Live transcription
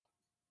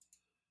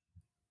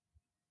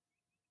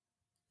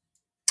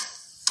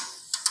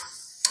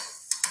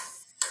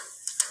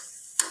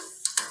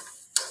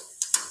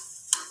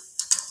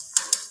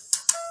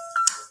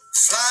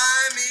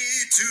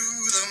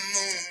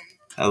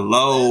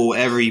Hello,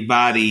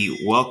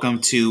 everybody.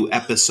 Welcome to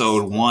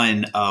episode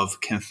 1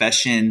 of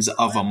Confessions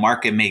of a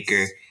Market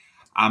Maker.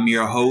 I'm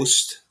your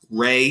host,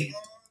 Ray,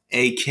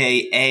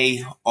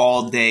 aka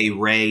All Day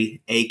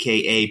Ray,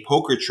 aka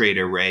Poker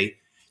Trader Ray. You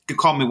can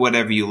call me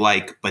whatever you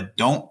like, but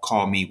don't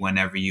call me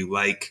whenever you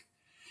like.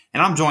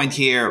 And I'm joined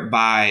here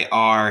by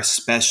our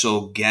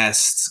special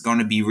guest. It's going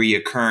to be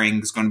reoccurring.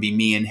 It's going to be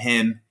me and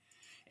him.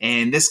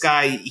 And this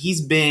guy,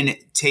 he's been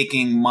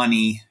taking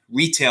money,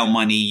 retail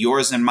money,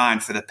 yours and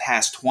mine, for the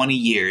past 20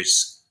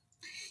 years.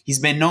 He's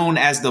been known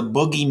as the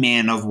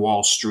boogeyman of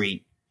Wall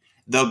Street,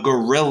 the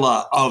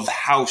gorilla of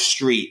House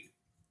Street.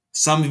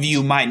 Some of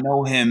you might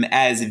know him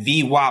as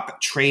VWAP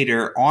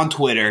Trader on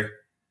Twitter.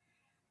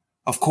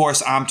 Of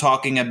course, I'm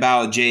talking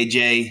about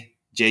JJ.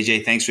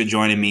 JJ, thanks for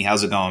joining me.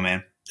 How's it going,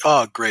 man?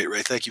 Oh, great,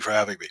 Ray. Thank you for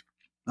having me.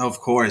 Of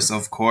course.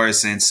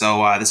 And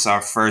so this is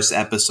our first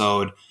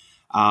episode.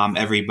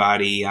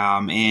 Everybody.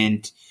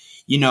 And,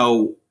 you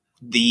know,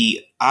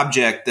 the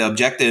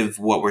objective,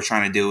 what we're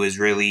trying to do is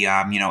really,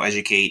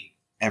 educate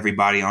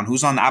everybody on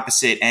who's on the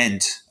opposite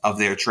end of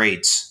their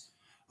trades,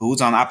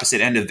 who's on the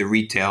opposite end of the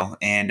retail.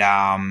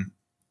 And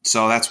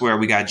so that's where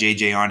we got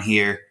JJ on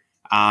here.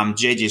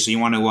 JJ, so you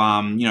want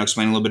to,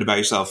 explain a little bit about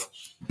yourself?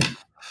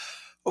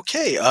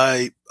 Okay.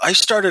 I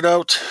started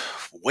out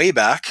way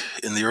back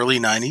in the early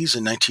 90s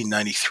in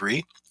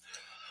 1993.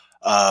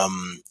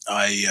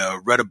 I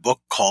read a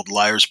book called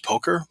Liar's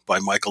Poker by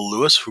Michael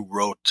Lewis, who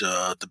wrote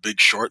The Big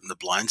Short and The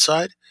Blind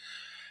Side.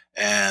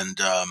 And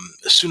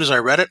as soon as I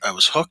read it, I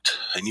was hooked.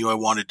 I knew I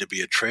wanted to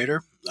be a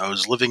trader. I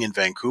was living in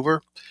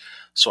Vancouver,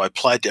 so I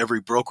applied to every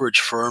brokerage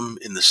firm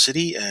in the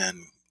city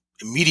and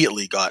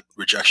immediately got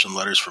rejection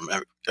letters from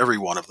every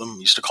one of them. I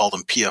used to call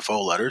them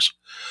PFO letters.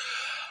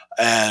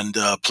 And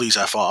please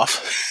F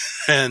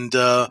off. And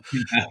so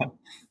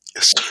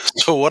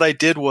what I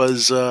did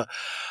was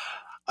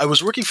I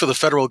was working for the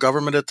federal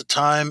government at the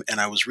time, and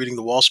I was reading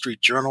the Wall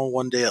Street Journal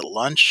one day at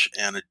lunch,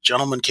 and a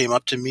gentleman came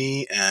up to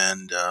me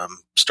and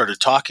started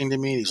talking to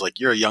me. He's like,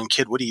 "You're a young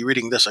kid. What are you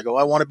reading this?" I go,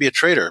 "I want to be a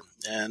trader."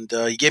 And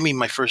he gave me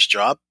my first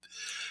job.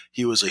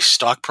 He was a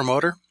stock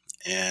promoter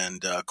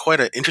and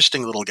quite an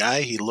interesting little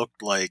guy. He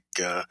looked like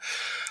a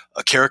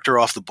character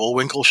off the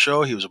Bullwinkle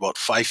show. He was about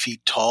 5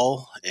 feet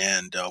tall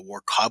and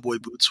wore cowboy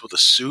boots with a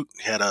suit.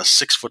 He had a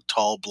 6 foot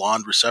tall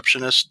blonde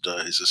receptionist,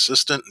 his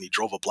assistant, and he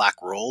drove a black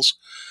Rolls.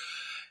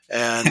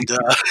 And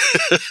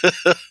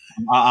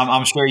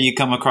I'm sure you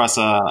come across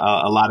a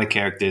lot of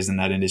characters in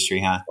that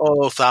industry, huh?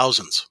 Oh,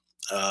 thousands.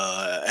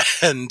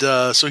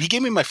 So he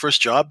gave me my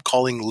first job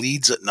calling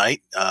leads at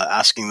night,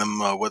 asking them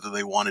whether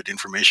they wanted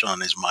information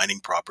on his mining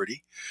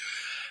property.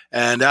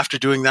 And after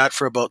doing that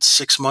for about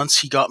 6 months,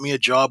 he got me a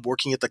job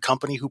working at the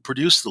company who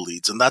produced the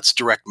leads. And that's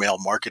direct mail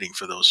marketing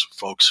for those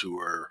folks who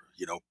are,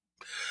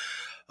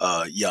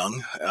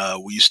 young.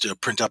 We used to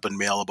print up and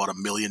mail about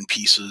 1 million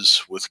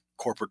pieces with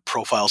corporate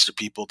profiles to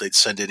people. They'd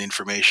send in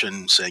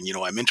information saying,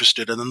 I'm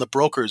interested. And then the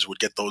brokers would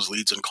get those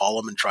leads and call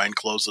them and try and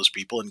close those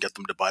people and get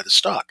them to buy the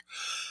stock.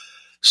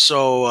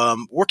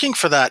 So working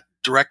for that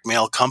direct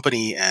mail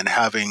company and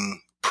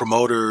having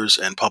promoters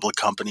and public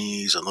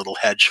companies and little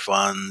hedge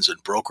funds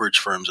and brokerage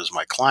firms as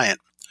my client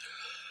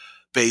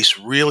base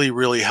really,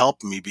 really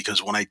helped me,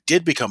 because when I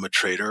did become a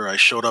trader, I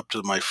showed up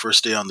to my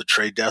first day on the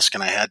trade desk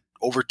and I had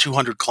over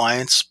 200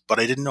 clients, but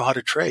I didn't know how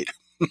to trade.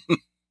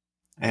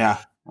 Yeah,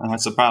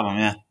 that's the problem.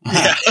 Yeah.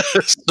 Yeah.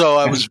 So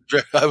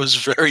I was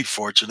very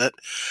fortunate.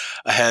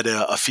 I had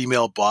a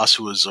female boss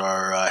who was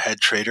our head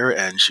trader,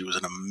 and she was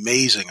an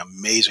amazing,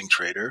 amazing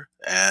trader.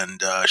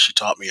 And she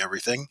taught me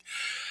everything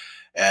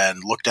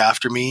and looked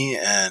after me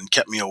and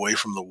kept me away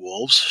from the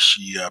wolves.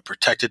 She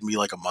protected me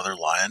like a mother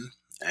lion.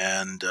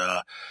 And,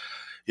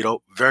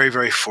 very,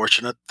 very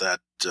fortunate that,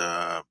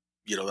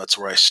 that's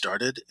where I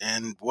started.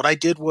 And what I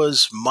did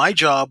was, my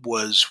job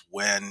was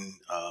when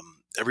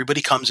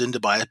everybody comes in to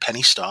buy a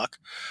penny stock,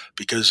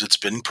 because it's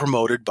been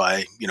promoted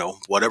by,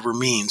 whatever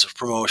means of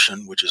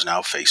promotion, which is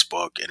now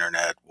Facebook,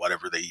 internet,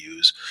 whatever they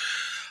use.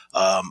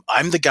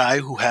 I'm the guy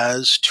who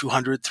has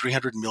 200,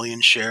 300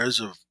 million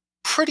shares of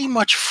pretty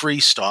much free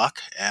stock,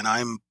 and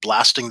I'm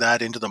blasting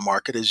that into the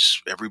market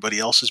as everybody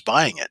else is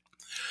buying it.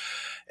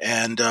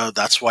 And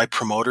that's why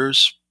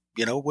promoters,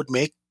 would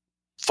make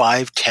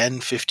 $5, $10,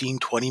 $15,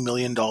 $20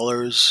 million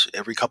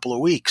every couple of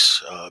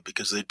weeks,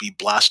 because they'd be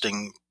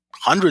blasting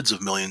hundreds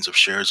of millions of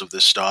shares of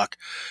this stock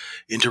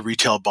into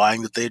retail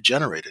buying that they had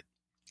generated.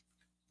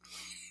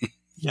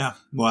 Yeah.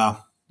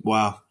 Wow.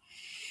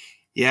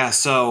 Yeah.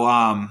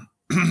 So,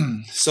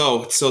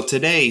 so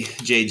today,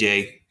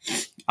 JJ,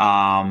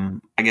 I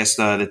guess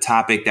the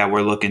topic that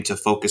we're looking to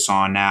focus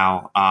on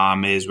now,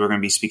 is we're going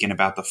to be speaking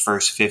about the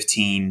first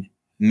 15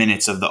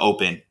 minutes of the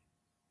open.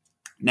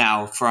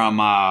 Now, from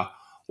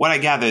what I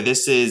gather,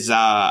 this is,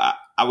 I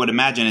would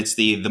imagine it's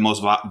the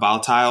most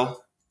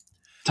volatile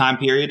time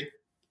period.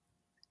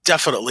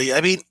 Definitely.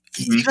 I mean,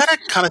 you got to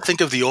kind of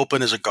think of the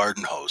open as a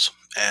garden hose.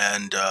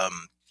 And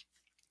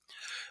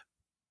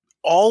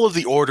all of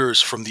the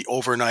orders from the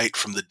overnight,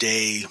 from the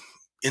day,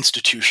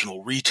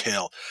 institutional,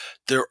 retail,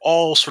 they're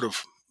all sort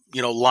of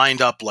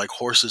lined up like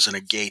horses in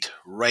a gate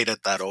right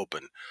at that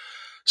open.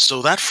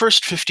 So that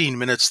first 15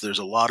 minutes, there's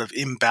a lot of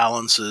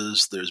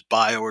imbalances. There's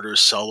buy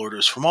orders, sell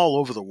orders from all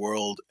over the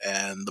world,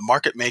 and the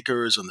market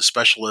makers and the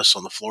specialists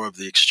on the floor of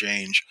the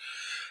exchange,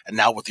 and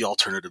now with the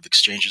alternative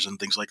exchanges and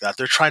things like that,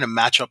 they're trying to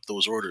match up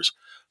those orders.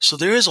 So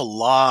there is a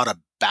lot of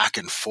back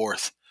and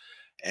forth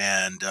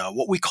and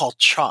what we call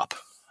chop.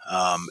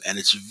 And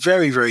it's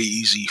very, very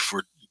easy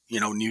for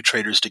new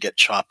traders to get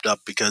chopped up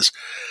because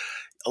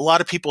a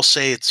lot of people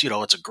say it's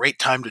a great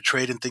time to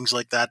trade and things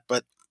like that.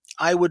 But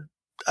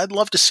I'd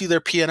love to see their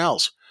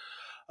P&Ls.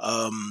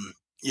 Mhm.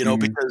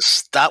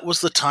 Because that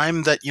was the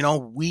time that,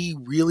 we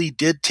really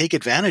did take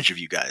advantage of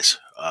you guys.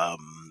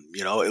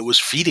 It was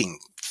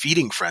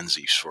feeding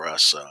frenzies for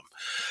us. For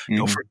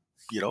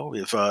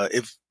Mhm.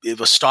 if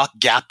a stock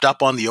gapped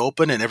up on the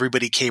open and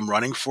everybody came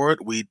running for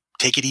it, we'd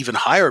take it even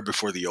higher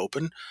before the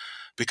open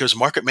because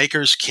market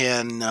makers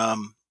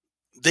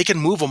they can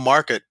move a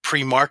market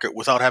pre-market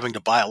without having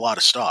to buy a lot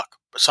of stock,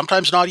 but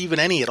sometimes not even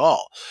any at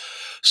all.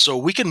 So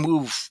we can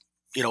move,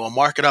 a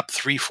market up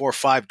 $3, $4,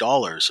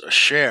 $5 a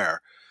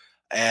share.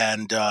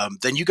 And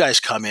then you guys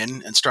come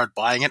in and start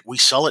buying it. We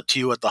sell it to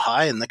you at the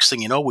high, and next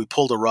thing you know, we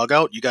pull the rug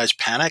out. You guys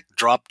panic,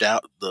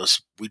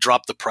 we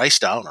drop the price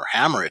down or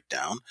hammer it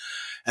down,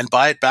 and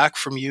buy it back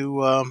from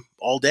you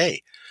all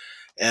day.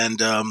 And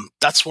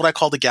that's what I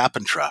call the gap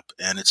and trap.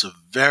 And it's a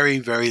very,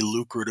 very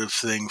lucrative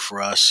thing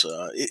for us.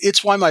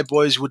 It's why my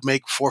boys would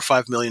make $4 or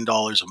 $5 million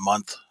a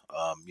month.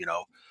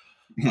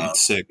 Uh,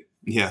 Sick.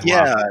 Yeah.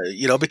 Wow.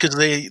 yeah, because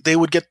they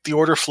would get the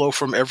order flow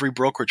from every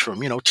brokerage firm,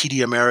 TD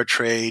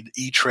Ameritrade,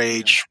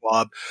 E-Trade, Yeah.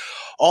 Schwab,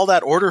 all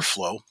that order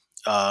flow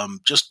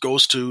just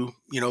goes to,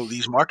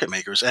 these market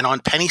makers. And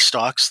on penny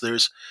stocks, there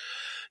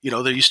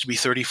used to be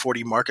 30,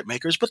 40 market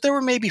makers, but there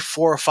were maybe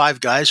 4 or 5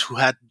 guys who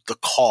had the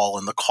call,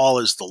 and the call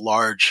is the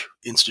large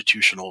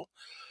institutional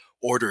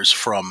orders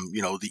from,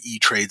 the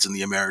E-Trades and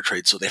the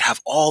Ameritrade. So they'd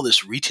have all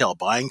this retail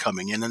buying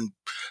coming in, and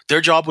their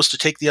job was to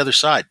take the other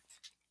side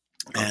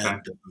Okay.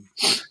 and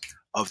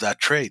of that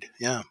trade.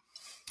 Yeah.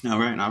 All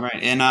right. All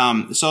right.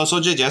 And so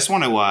JJ, I just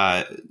want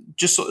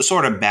to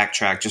sort of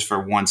backtrack just for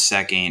 1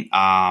 second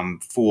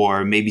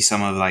for maybe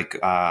some of like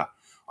our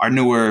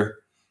newer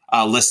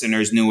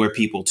listeners, newer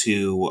people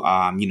to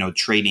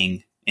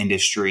trading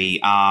industry.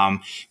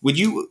 How would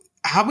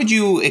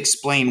you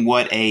explain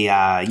what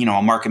a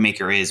market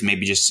maker is?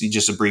 Maybe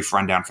just a brief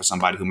rundown for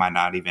somebody who might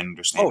not even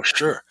understand. Oh,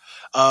 sure.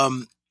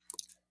 Um,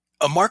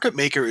 a market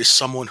maker is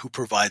someone who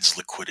provides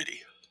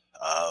liquidity.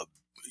 Uh,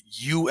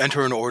 you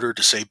enter an order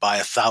to say buy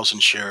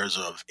 1,000 shares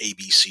of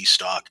ABC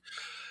stock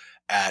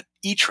at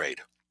E-Trade.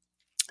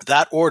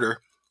 That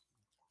order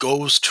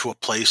goes to a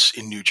place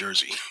in New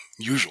Jersey,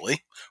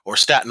 usually, or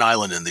Staten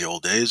Island in the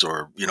old days,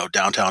 or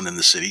downtown in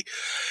the city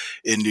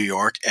in New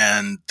York,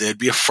 and there'd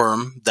be a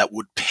firm that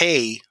would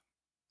pay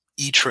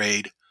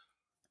E-Trade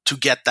to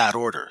get that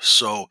order.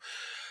 So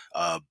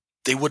uh,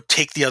 they would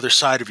take the other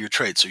side of your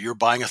trade. So you're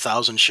buying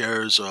 1,000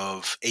 shares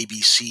of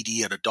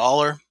ABCD at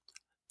 $1.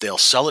 They'll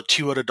sell it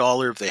to you at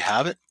 $1 if they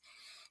have it.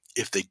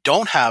 If they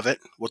don't have it,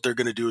 what they're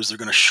going to do is they're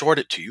going to short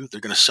it to you. They're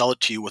going to sell it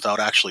to you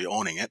without actually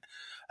owning it.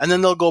 And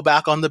then they'll go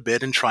back on the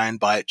bid and try and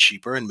buy it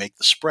cheaper and make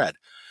the spread.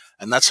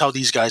 And that's how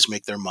these guys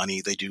make their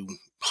money. They do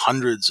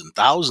hundreds and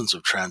thousands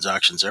of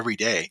transactions every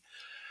day.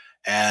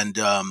 And,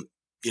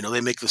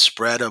 they make the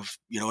spread of,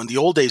 in the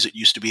old days, it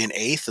used to be an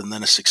eighth and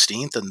then a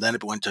 16th, and then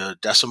it went to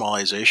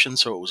decimalization.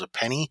 So it was a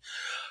penny.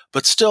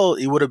 But still,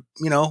 it would have,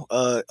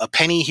 a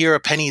penny here, a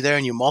penny there,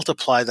 and you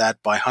multiply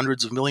that by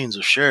hundreds of millions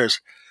of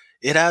shares,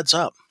 it adds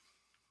up.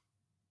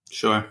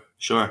 Sure.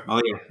 Sure.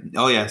 Oh yeah.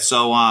 Oh yeah.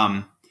 So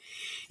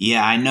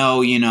yeah, I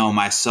know,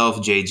 myself,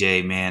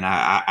 JJ, man,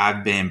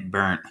 I've been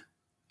burnt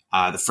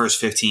the first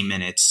 15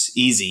 minutes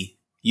easy.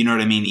 You know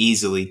what I mean?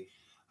 Easily.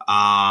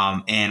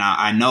 And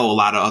I know a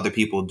lot of other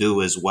people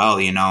do as well,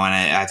 and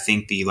I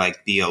think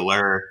the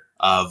allure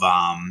of,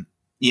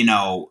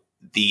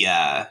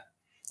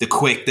 the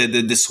quick,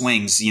 the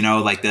swings,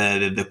 like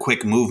the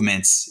quick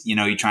movements,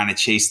 you're trying to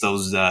chase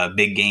those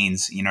big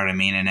gains, you know what I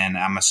mean? And then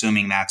I'm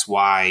assuming that's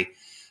why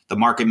the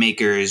market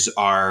makers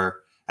are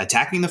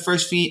attacking the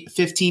first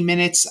 15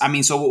 minutes. I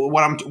mean, so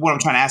what I'm trying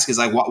to ask is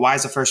like, why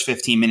is the first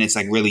 15 minutes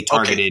like really Okay.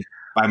 targeted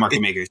by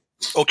market makers?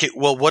 Okay.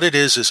 Well, what it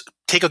is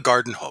take a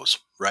garden hose,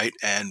 right?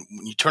 And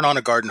when you turn on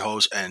a garden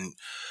hose and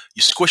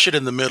you squish it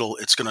in the middle,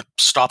 it's going to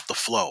stop the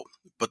flow.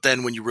 But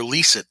then when you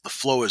release it, the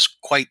flow is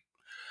quite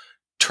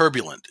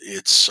turbulent.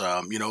 It's,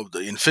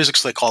 in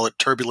physics, they call it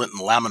turbulent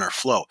and laminar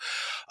flow.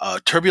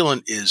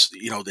 Turbulent is,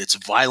 it's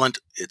violent,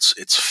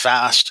 it's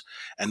fast.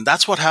 And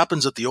that's what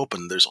happens at the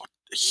open. There's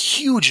a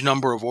huge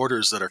number of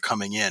orders that are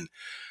coming in.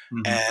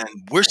 Mm-hmm.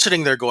 And we're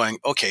sitting there going,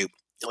 okay,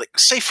 like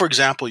say, for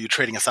example, you're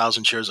trading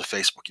 1,000 shares of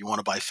Facebook. You want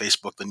to buy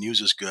Facebook. The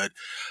news is good.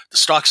 The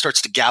stock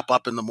starts to gap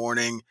up in the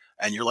morning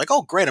and you're like,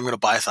 oh, great, I'm going to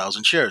buy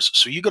 1,000 shares.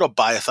 So you go to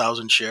buy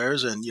 1,000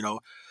 shares and,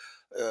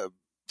 uh,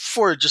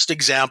 for just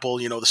example,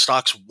 the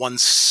stock's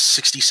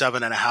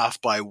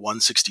 167.5 by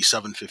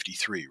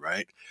 167.53,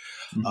 right?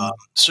 Mm-hmm.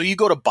 So you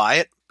go to buy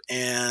it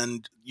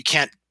and you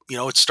can't,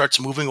 it starts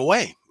moving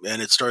away,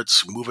 and it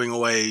starts moving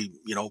away,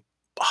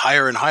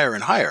 higher and higher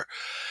and higher.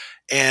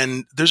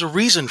 And there's a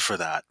reason for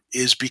that,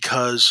 is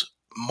because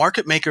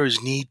market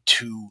makers need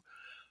to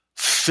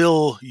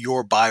fill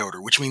your buy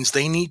order, which means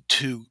they need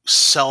to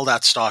sell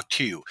that stock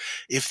to you.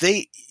 If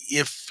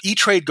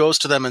E-Trade goes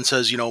to them and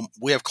says,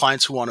 we have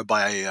clients who want to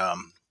buy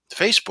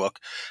Facebook,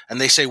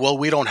 and they say, well,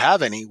 we don't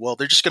have any, well,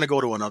 they're just going to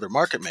go to another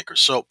market maker.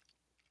 So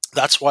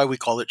that's why we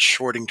call it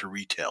shorting to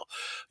retail.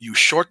 You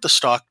short the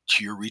stock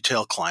to your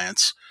retail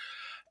clients,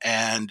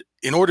 and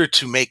in order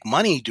to make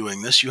money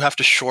doing this, you have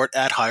to short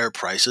at higher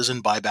prices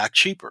and buy back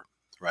cheaper,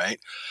 right?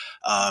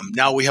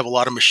 Now we have a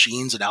lot of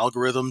machines and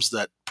algorithms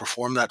that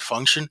perform that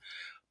function,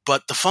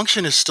 but the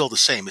function is still the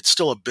same. It's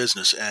still a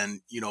business.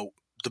 And,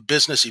 the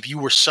business, if you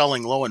were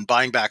selling low and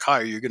buying back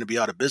higher, you're going to be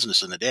out of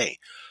business in a day.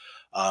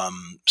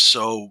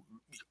 So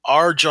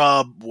our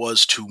job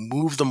was to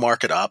move the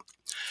market up,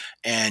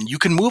 and you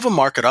can move a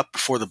market up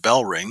before the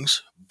bell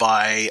rings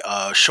by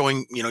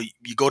showing,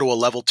 you go to a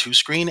level 2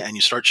 screen and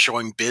you start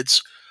showing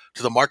bids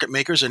to the market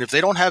makers. And if they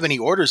don't have any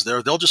orders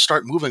there, they'll just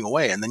start moving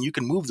away. And then you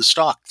can move the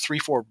stock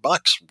 $3-4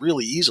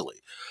 really easily.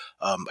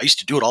 I used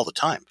to do it all the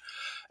time.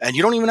 And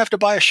you don't even have to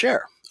buy a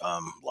share.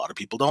 A lot of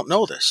people don't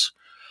know this.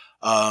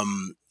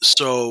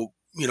 So,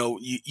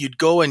 you'd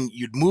go and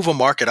you'd move a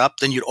market up,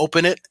 then you'd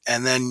open it,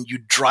 and then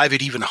you'd drive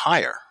it even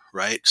higher,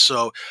 right?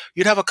 So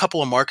you'd have a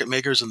couple of market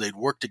makers, and they'd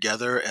work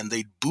together, and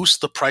they'd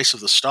boost the price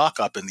of the stock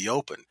up in the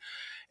open.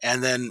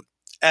 And then,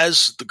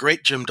 as the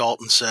great Jim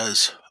Dalton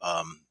says,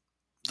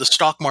 the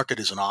stock market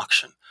is an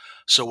auction.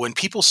 So when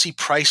people see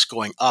price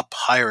going up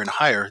higher and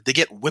higher, they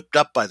get whipped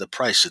up by the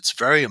price. It's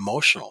very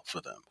emotional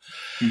for them.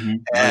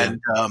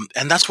 Mm-hmm.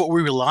 And that's what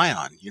we rely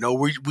on.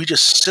 We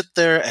just sit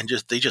there and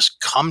they just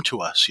come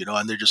to us,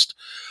 and they're just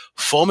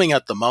foaming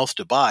at the mouth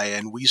to buy.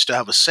 And we used to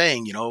have a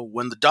saying,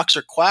 when the ducks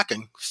are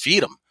quacking,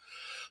 feed them.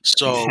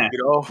 So,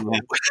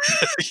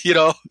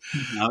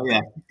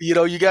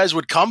 you guys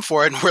would come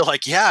for it, and we're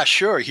like, yeah,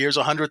 sure. Here's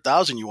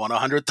 100,000. You want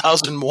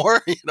 100,000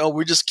 more?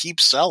 We just keep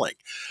selling.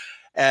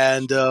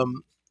 And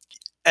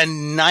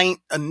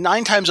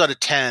nine times out of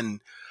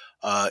 10,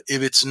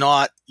 if it's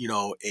not,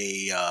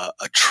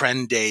 a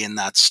trend day in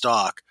that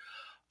stock,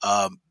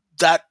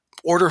 that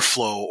order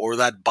flow or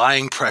that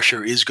buying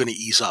pressure is going to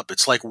ease up.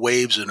 It's like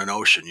waves in an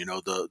ocean.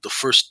 The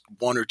first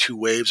 1 or 2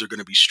 waves are going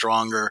to be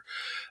stronger,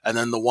 and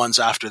then the ones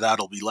after that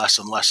will be less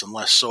and less and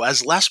less. So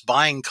as less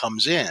buying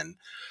comes in,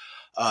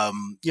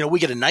 we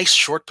get a nice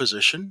short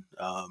position,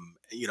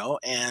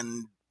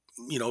 and,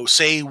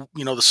 say,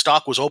 the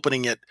stock was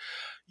opening at,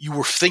 you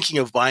were thinking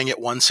of buying at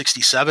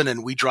 167,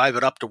 and we drive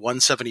it up to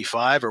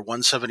 175 or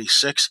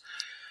 176,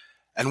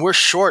 and we're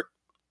short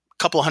a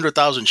couple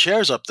 100,000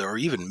 shares up there, or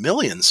even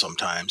millions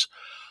sometimes.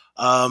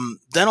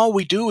 Then all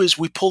we do is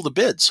we pull the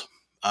bids.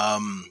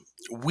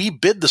 We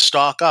bid the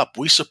stock up.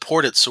 We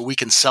support it so we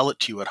can sell it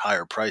to you at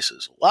higher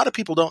prices. A lot of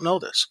people don't know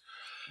this.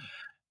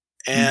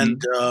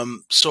 And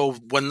so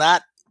when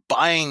that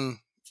buying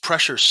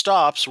pressure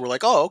stops, we're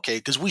like, oh, okay,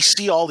 because we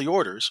see all the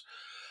orders.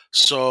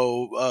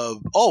 So,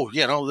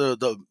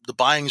 the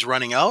buying's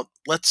running out.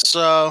 Let's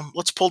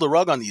pull the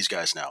rug on these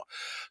guys now.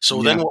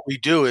 So then what we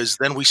do is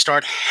then we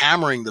start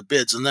hammering the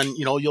bids, and then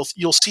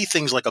you'll see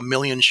things like 1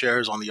 million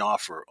shares on the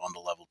offer on the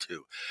level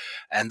 2,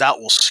 and that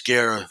will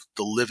scare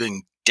the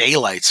living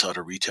daylights out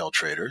of retail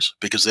traders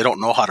because they don't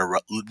know how to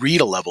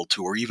read a level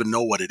 2 or even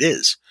know what it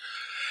is,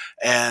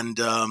 and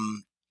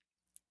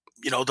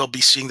they'll be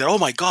seeing that, oh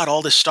my God,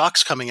 all this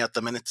stock's coming at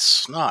them, and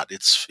it's not.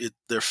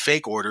 They're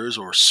fake orders,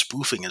 or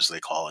spoofing as they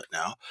call it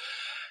now.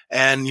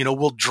 And,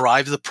 we'll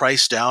drive the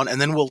price down, and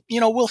then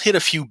we'll hit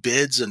a few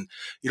bids, and,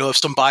 if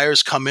some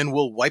buyers come in,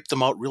 we'll wipe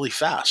them out really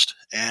fast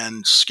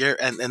and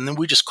scare, and then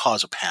we just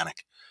cause a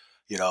panic,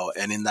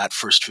 and in that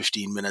first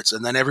 15 minutes,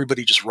 and then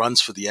everybody just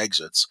runs for the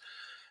exits.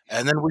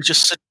 And then we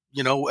just sit,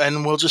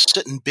 and we'll just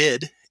sit and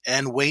bid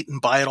and wait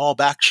and buy it all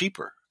back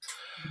cheaper.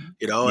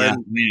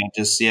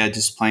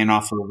 Just playing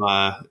off of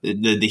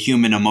the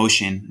human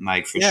emotion,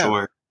 like, for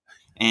sure.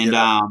 And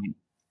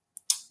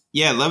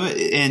love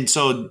it. And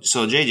so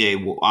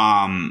JJ,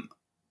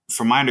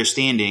 from my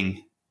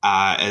understanding,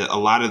 a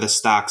lot of the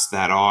stocks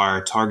that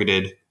are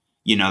targeted,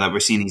 that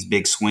we're seeing these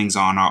big swings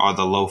on are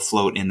the low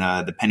float in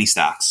the penny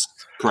stocks,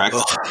 correct?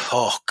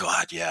 Oh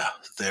God, yeah.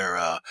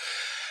 They're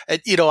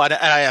and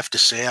I have to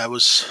say, I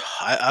was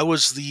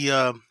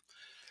the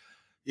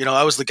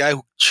I was the guy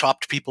who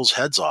chopped people's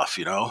heads off.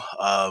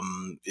 I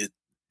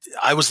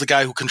was the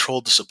guy who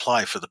controlled the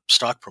supply for the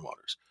stock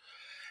promoters.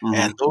 Mm-hmm.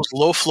 And those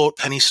low float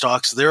penny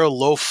stocks, they're a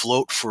low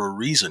float for a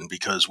reason,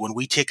 because when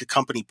we take a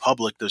company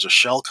public, there's a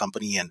shell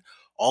company, and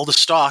all the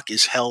stock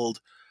is held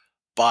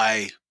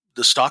by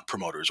the stock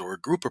promoters or a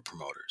group of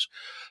promoters.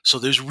 So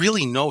there's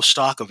really no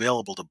stock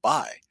available to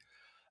buy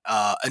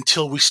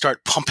until we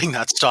start pumping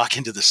that stock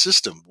into the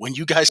system. When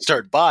you guys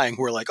start buying,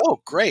 we're like,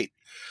 oh, great.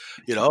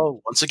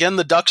 Once again,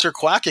 the ducks are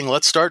quacking.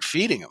 Let's start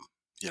feeding them,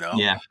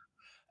 Yeah.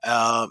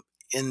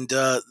 And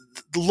the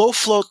low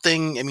float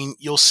thing, I mean,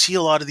 you'll see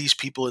a lot of these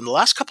people in the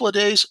last couple of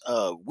days,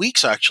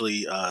 weeks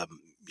actually,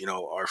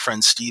 our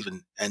friends Steve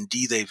and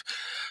Dee, they've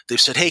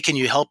said, hey, can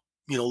you help,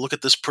 look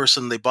at this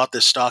person, they bought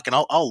this stock, and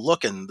I'll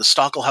look, and the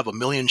stock will have 1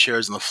 million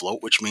shares in the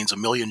float, which means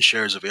 1 million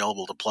shares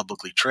available to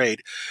publicly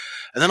trade.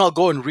 And then I'll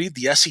go and read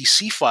the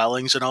SEC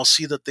filings, and I'll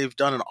see that they've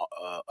done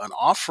an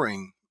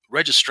offering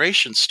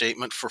registration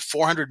statement for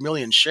 400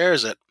 million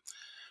shares at,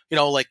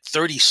 like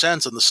 30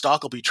 cents, and the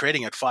stock will be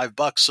trading at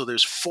 $5. So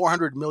there's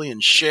 400 million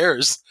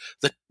shares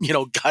that,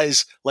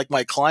 guys like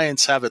my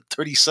clients have at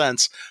 30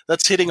 cents.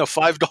 That's hitting a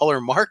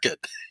 $5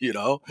 market,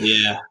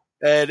 Yeah.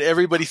 And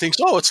everybody thinks,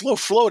 oh, it's low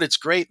float, it's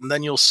great. And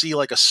then you'll see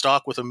like a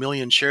stock with 1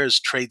 million shares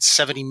trade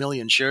 70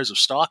 million shares of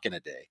stock in a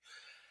day.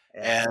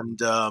 Yeah.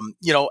 And,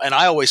 and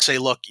I always say,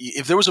 look,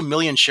 if there was 1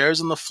 million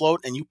shares in the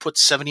float and you put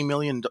 70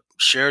 million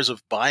shares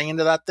of buying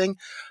into that thing,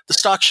 the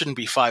stock shouldn't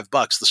be $5.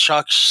 The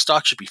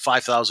stock should be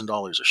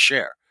 $5,000 a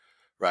share,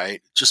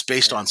 right? Just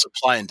based on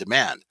supply and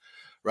demand,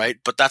 right?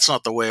 But that's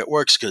not the way it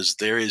works, because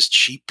there is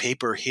cheap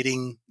paper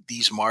hitting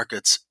these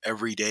markets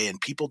every day. And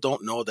people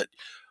don't know that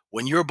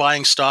when you're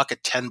buying stock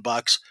at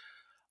 $10,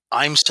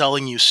 I'm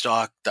selling you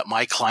stock that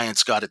my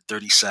clients got at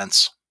 30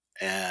 cents.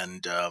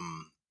 And,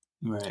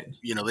 Right.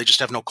 they just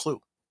have no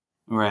clue.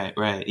 Right.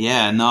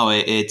 Yeah, no,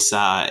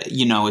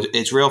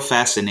 it's real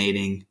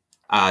fascinating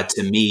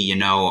to me,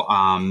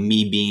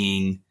 me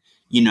being,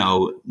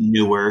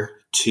 newer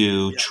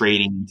to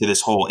trading to this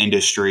whole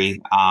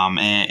industry.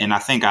 And I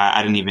think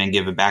I didn't even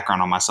give a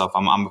background on myself.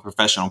 I'm a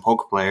professional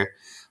poker player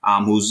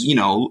who's,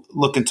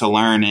 looking to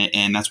learn.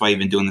 And that's why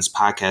even doing this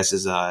podcast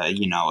is,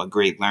 a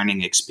great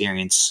learning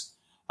experience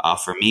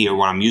for me, or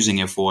what I'm using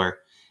it for.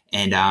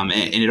 And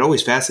it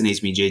always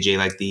fascinates me, JJ,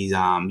 like these,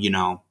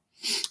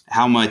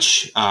 how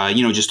much,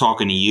 just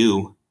talking to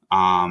you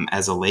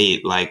as a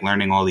late, like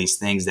learning all these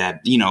things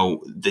that,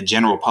 the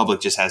general public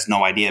just has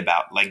no idea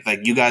about. Like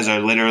you guys are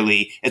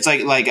literally, it's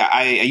like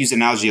I use the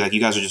analogy, like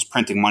you guys are just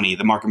printing money.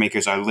 The market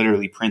makers are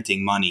literally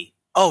printing money.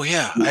 Oh,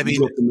 yeah. With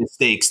the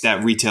mistakes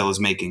that retail is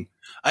making.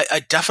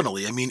 I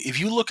definitely. I mean, if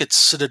you look at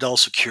Citadel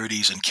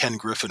Securities and Ken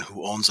Griffin,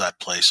 who owns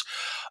that place,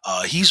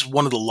 he's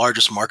one of the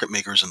largest market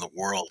makers in the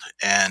world.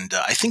 And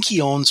I think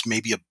he owns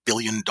maybe $1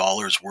 billion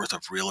worth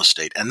of real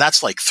estate. And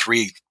that's like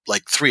three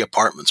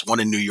apartments, one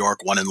in New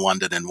York, one in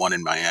London, and one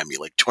in Miami,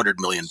 like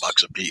 $200 million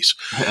a piece.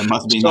 It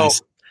must be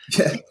nice.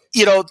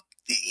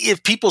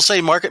 If people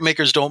say market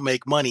makers don't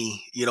make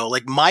money,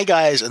 like my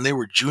guys, and they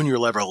were junior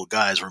level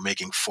guys, were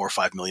making $4 or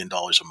 $5 million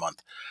a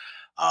month.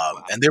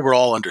 And they were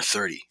all under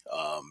 30,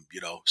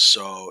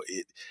 so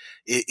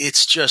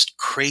it's just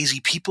crazy.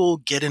 People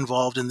get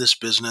involved in this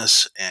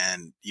business,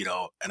 and,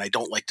 and I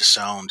don't like to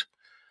sound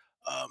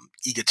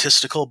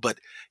egotistical, but,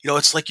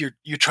 it's like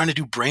you're trying to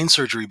do brain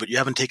surgery, but you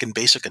haven't taken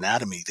basic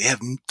anatomy.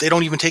 They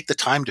don't even take the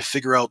time to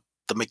figure out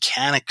the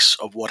mechanics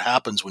of what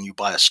happens when you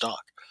buy a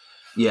stock.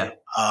 Yeah.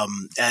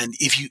 And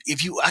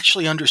if you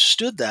actually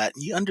understood that,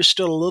 you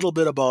understood a little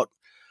bit about,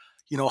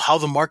 how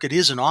the market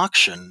is an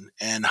auction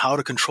and how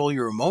to control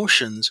your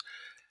emotions,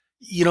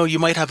 you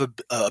might have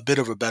a bit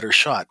of a better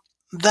shot.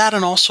 That,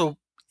 and also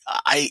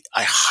I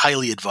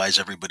highly advise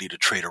everybody to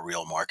trade a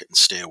real market and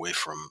stay away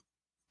from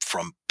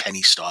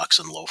penny stocks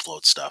and low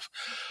float stuff.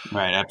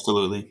 Right.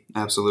 Absolutely.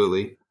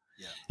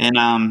 Yeah.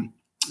 And,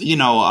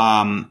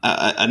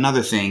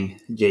 another thing,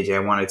 JJ, I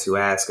wanted to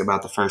ask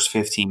about the first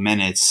 15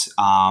 minutes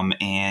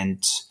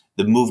and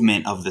the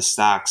movement of the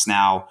stocks.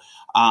 Now,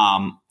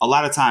 a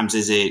lot of times,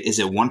 is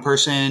it one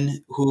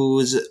person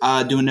who's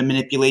doing the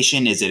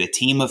manipulation? Is it a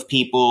team of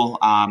people?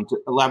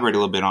 Elaborate a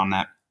little bit on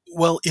that.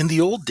 Well, in the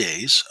old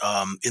days,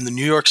 in the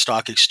New York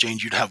Stock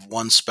Exchange, you'd have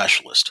one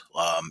specialist.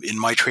 In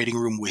my trading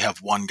room, we have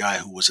one guy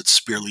who was at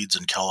Spear Leeds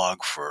and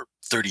Kellogg for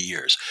 30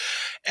 years.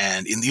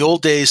 And in the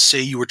old days,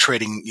 say you were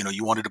trading,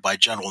 you wanted to buy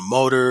General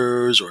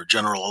Motors or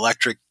General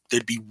Electric,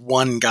 there'd be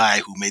one guy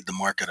who made the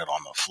market on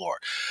the floor.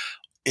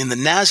 In the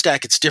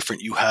NASDAQ, it's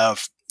different. You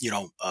have,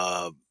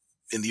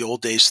 in the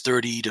old days,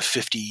 30 to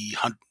 50,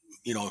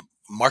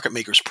 market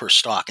makers per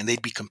stock, and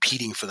they'd be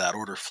competing for that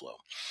order flow,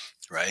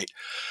 right?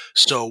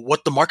 So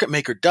what the market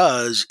maker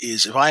does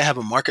is, if I have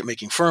a market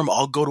making firm,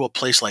 I'll go to a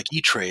place like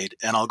E-Trade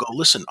and I'll go,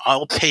 listen,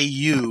 I'll pay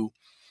you,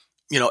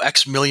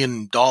 X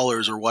million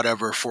dollars or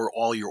whatever for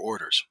all your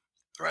orders,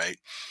 right?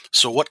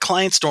 So what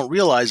clients don't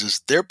realize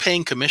is they're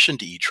paying commission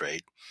to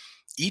E-Trade.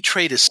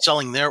 E-Trade is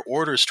selling their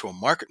orders to a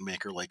market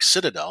maker like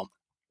Citadel.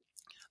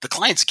 The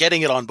client's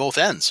getting it on both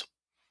ends,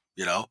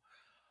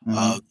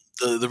 Mm-hmm.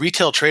 The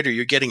retail trader,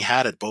 you're getting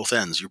had at both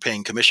ends. You're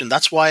paying commission.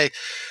 That's why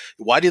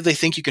do they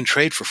think you can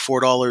trade for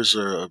 $4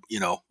 or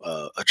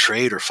a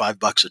trade, or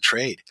 $5 a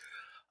trade?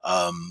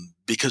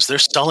 Because they're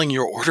selling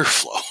your order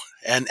flow,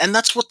 and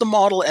that's what the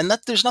model. And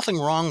that there's nothing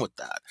wrong with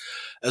that,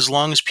 as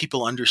long as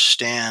people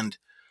understand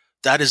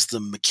that is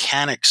the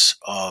mechanics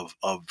of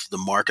the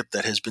market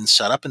that has been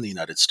set up in the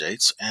United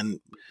States. And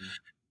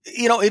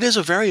it is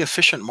a very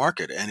efficient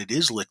market, and it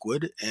is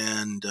liquid,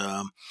 and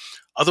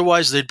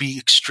otherwise, there'd be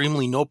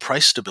extremely no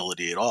price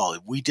stability at all.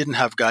 If we didn't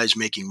have guys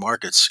making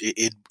markets,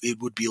 it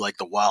would be like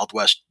the Wild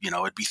West.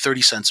 It'd be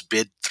 30 cents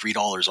bid,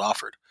 $3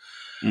 offered.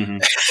 Mm-hmm.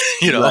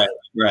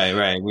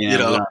 Right. We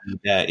don't need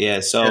that. Yeah.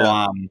 So,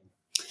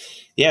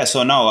 Yeah,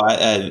 so no,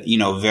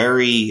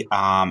 very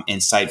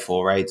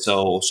insightful, right?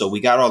 So we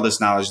got all this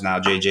knowledge now,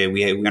 JJ.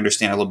 We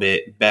understand a little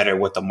bit better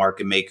what the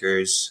market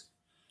makers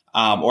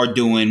are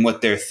doing,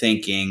 what they're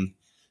thinking.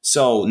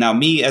 So now,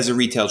 me as a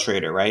retail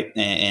trader, right,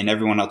 and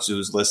everyone else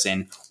who's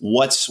listening,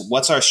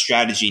 what's our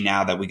strategy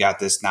now that we got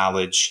this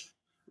knowledge?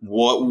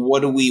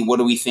 What are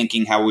we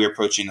thinking? How are we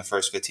approaching the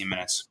first 15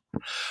 minutes?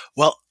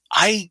 Well,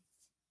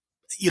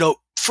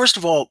 first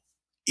of all,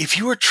 if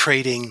you are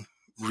trading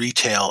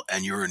retail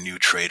and you're a new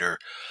trader,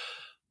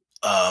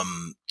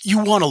 you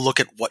want to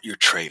look at what you're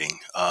trading.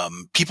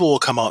 People will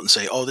come out and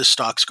say, "Oh, this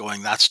stock's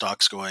going, that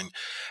stock's going,"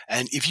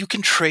 and if you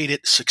can trade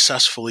it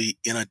successfully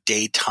in a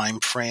day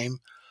time frame,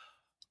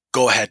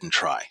 go ahead and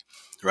try.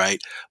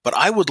 Right. But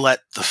I would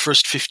let the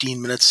first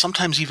 15 minutes,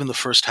 sometimes even the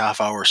first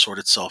half hour, sort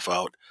itself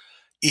out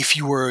if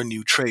you were a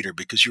new trader,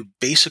 because you're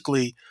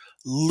basically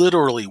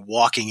literally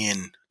walking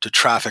in to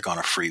traffic on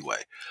a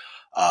freeway.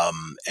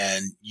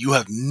 And you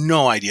have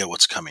no idea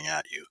what's coming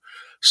at you.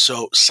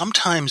 So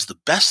sometimes the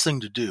best thing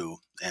to do,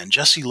 and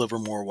Jesse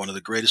Livermore, one of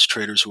the greatest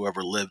traders who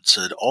ever lived,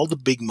 said, all the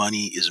big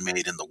money is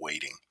made in the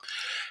waiting.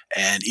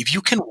 And if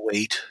you can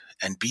wait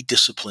and be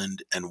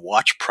disciplined and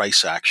watch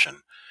price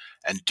action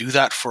and do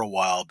that for a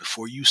while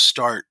before you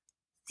start,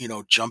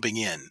 jumping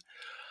in.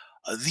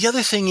 The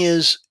other thing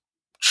is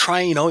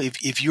try,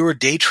 if you're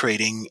day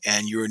trading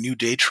and you're a new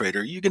day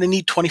trader, you're going to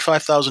need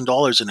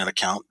 $25,000 in an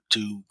account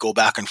to go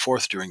back and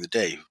forth during the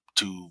day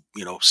to,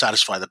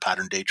 satisfy the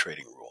pattern day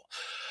trading rule.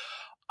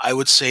 I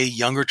would say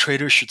younger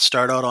traders should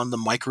start out on the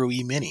Micro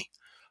E-mini,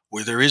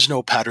 where there is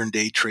no pattern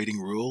day trading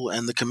rule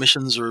and the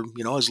commissions are,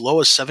 as low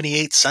as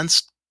 78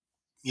 cents,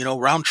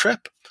 round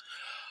trip.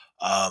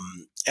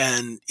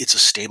 And it's a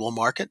stable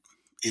market.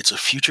 It's a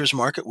futures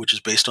market, which is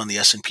based on the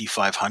S&P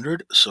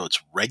 500. So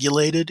it's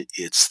regulated.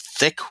 It's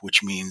thick,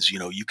 which means,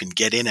 you can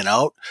get in and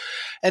out.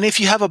 And if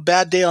you have a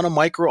bad day on the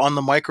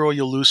micro,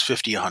 you'll lose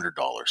 $50,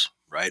 $100,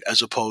 right?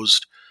 As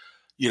opposed,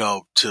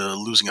 to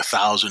losing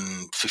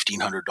 $1,000,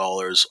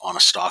 $1,500 on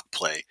a stock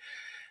play.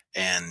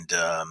 And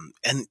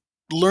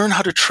learn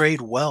how to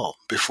trade well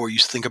before you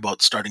think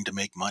about starting to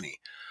make money.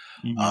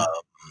 Mm-hmm.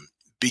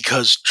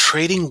 Because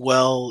trading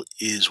well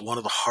is one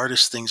of the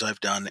hardest things I've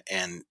done.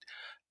 And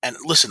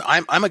listen,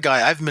 I'm a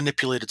guy, I've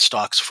manipulated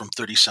stocks from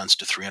 30 cents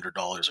to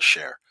 $300 a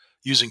share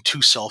using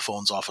 2 cell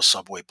phones off a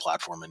subway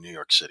platform in New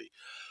York City.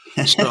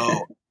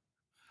 So,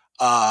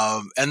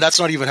 and that's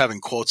not even having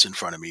quotes in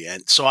front of me.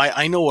 And so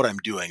I know what I'm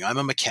doing. I'm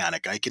a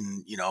mechanic. I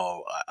can,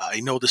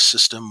 I know the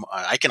system.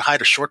 I can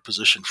hide a short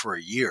position for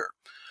a year.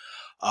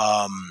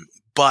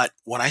 But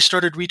when I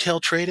started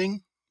retail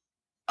trading,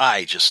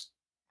 I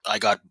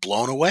got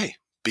blown away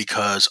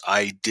because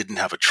I didn't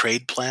have a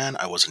trade plan.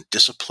 I wasn't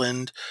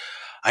disciplined.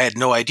 I had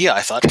no idea.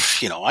 I thought,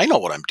 I know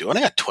what I'm doing.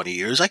 I got 20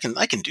 years. I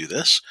can do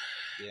this.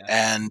 Yeah.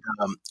 And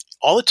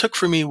all it took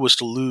for me was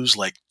to lose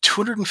like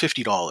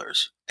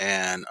 $250.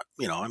 And,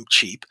 I'm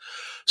cheap.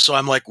 So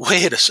I'm like,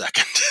 wait a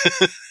second.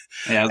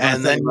 Yeah,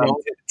 and then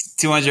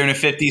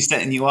 250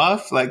 setting you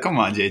off. Like, come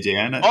on, JJ.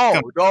 I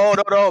know,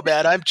 no,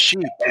 man. I'm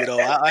cheap.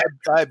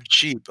 I'm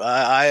cheap.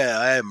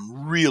 I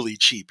am really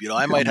cheap.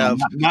 I might have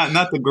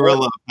not the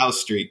gorilla of House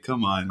Street.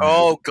 Come on.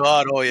 Oh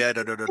God. Oh yeah.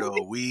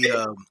 No. We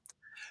no.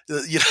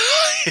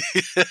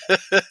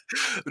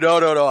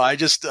 I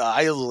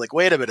was like,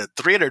 wait a minute,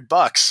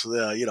 $300.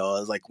 I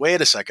was like, wait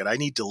a second, I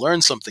need to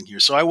learn something here.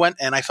 So I went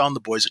and I found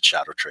the boys at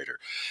Shadow Trader,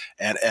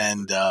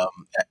 and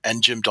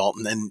Jim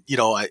Dalton, and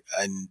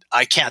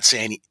I can't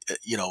say any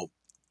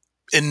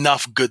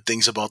enough good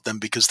things about them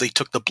because they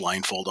took the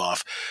blindfold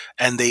off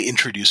and they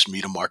introduced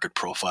me to market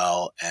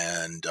profile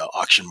and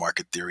auction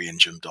market theory and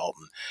Jim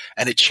Dalton,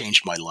 and it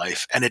changed my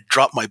life and it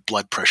dropped my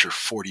blood pressure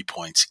 40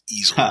 points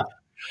easily.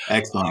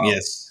 Excellent.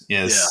 Yes.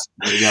 Yeah.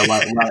 You gotta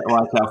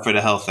watch out for the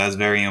health. That's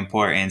very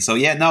important. So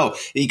yeah, no,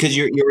 because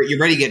you're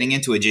already getting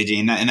into it,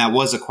 JJ, and that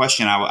was a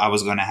question I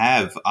was going to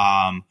have.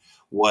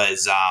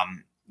 Was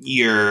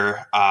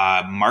your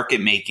market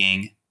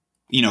making,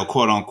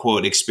 quote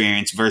unquote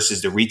experience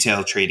versus the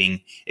retail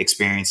trading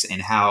experience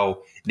and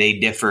how they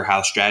differ,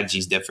 how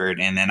strategies differed,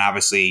 and then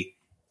obviously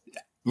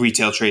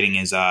retail trading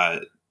is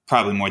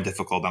probably more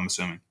difficult, I'm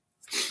assuming.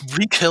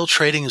 Retail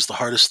trading is the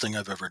hardest thing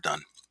I've ever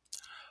done.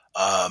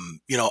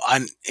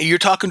 You're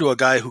talking to a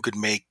guy who could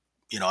make,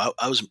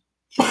 I was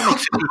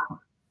 $50,000,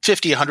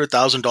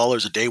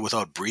 $100,000 a day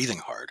without breathing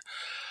hard,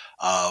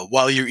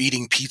 while you're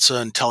eating pizza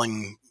and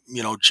telling,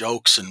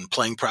 jokes and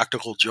playing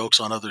practical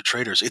jokes on other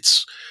traders.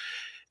 It's,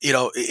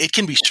 it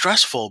can be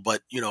stressful,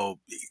 but,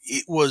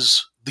 it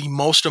was the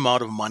most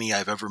amount of money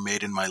I've ever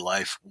made in my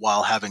life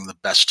while having the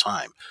best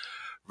time.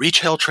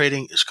 Retail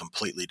trading is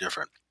completely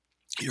different.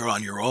 You're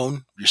on your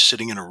own. You're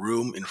sitting in a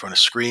room in front of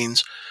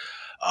screens.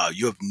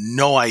 You have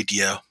no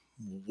idea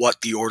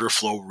what the order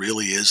flow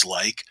really is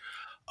like.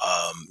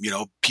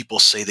 People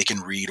say they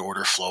can read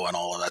order flow and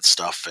all of that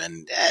stuff,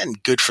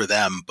 and good for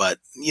them. But,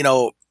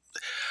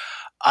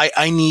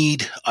 I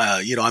need,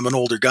 I'm an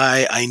older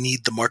guy. I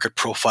need the market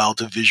profile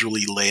to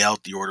visually lay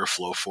out the order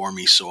flow for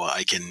me so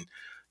I can,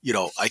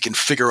 I can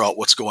figure out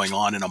what's going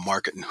on in a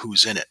market and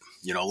who's in it.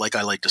 Like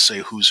I like to say,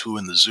 who's who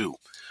in the zoo.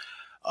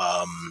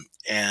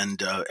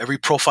 And every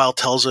profile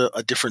tells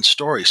a different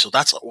story. So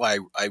that's why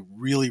I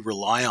really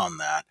rely on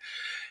that.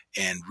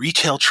 And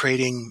retail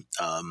trading,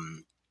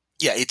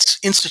 it's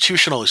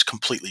institutional is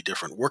completely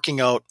different. Working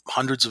out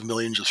hundreds of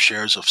millions of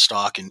shares of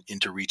stock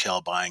into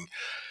retail buying,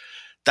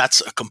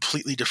 that's a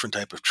completely different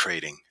type of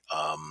trading.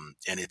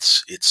 And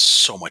it's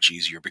so much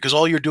easier because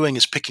all you're doing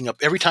is picking up.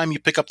 Every time you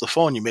pick up the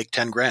phone, you make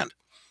 10 grand.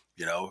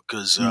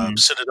 Because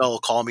Citadel will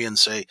call me and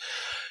say,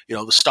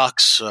 the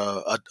stock's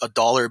a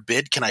dollar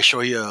bid. Can I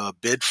show you a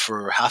bid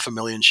for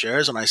 500,000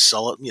 shares? And I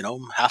sell it,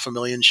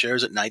 500,000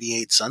 shares at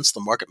 98 cents. The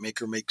market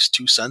maker makes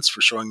 2 cents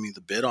for showing me the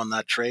bid on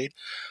that trade.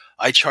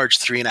 I charge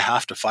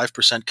 3.5% to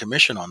 5%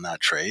 commission on that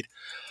trade.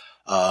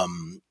 That's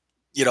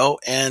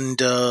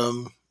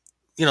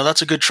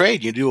a good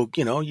trade. You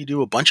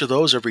do a bunch of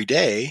those every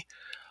day.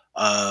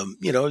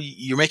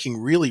 You're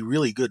making really,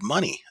 really good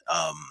money.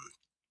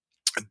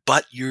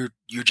 But you're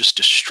just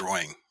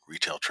destroying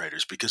retail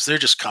traders because they're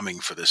just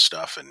coming for this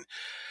stuff, and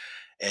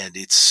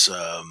it's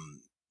I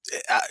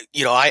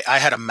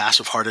had a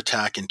massive heart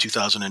attack in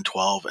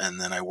 2012, and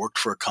then I worked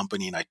for a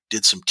company and I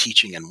did some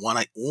teaching. And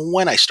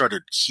when I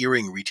started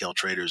hearing retail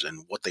traders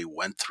and what they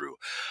went through,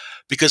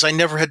 because I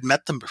never had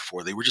met them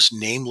before, they were just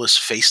nameless,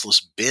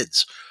 faceless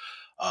bids.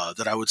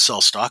 That I would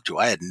sell stock to.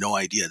 I had no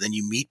idea. Then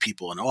you meet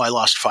people and, I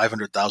lost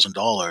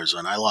 $500,000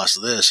 and I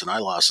lost this and I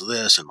lost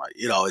this. And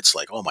it's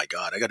like, oh my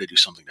God, I got to do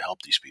something to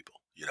help these people,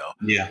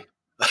 Yeah.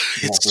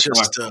 It's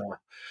just,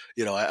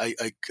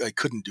 I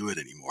couldn't do it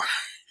anymore,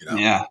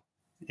 Yeah.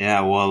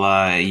 Yeah. Well,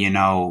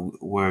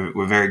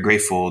 we're very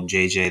grateful,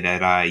 JJ,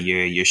 that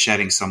you're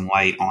shedding some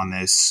light on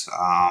this.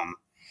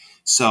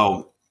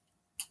 So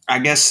I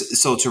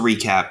guess, so to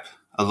recap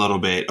a little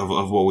bit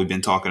of what we've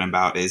been talking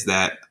about is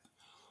that,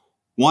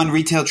 one,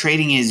 retail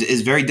trading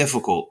is very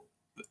difficult,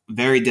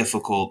 very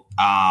difficult.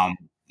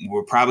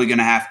 We're probably going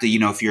to have to,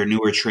 if you're a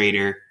newer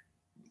trader,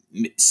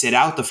 sit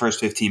out the first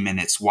 15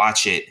 minutes,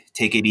 watch it,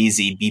 take it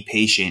easy, be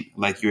patient.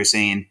 Like you were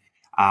saying,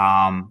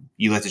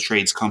 you let the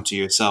trades come to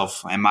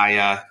yourself. Have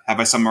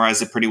I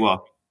summarized it pretty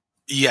well?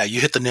 Yeah,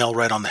 you hit the nail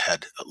right on the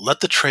head.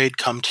 Let the trade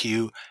come to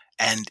you,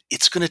 and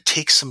it's going to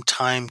take some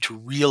time to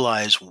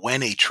realize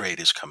when a trade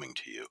is coming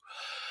to you.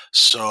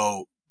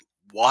 So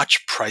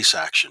watch price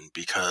action,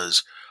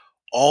 because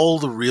all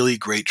the really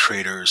great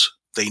traders,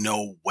 they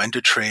know when to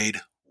trade,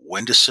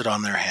 when to sit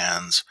on their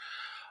hands.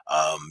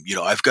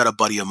 I've got a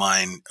buddy of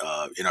mine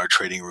in our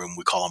trading room.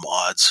 We call him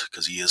Odds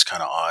because he is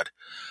kind of odd.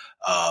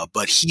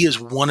 But he is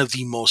one of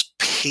the most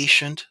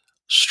patient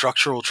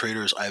structural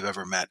traders I've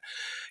ever met.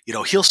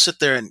 He'll sit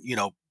there and,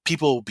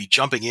 people will be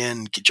jumping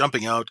in,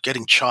 jumping out,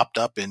 getting chopped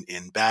up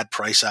in bad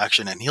price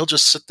action. And he'll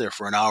just sit there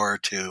for an hour or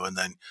two. And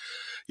then,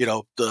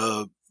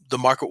 the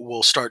market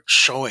will start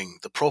showing,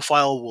 the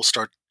profile will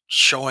start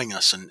showing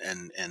us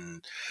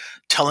and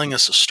telling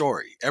us a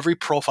story. Every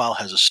profile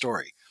has a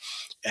story,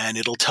 and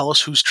it'll tell us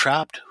who's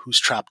trapped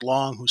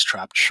long, who's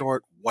trapped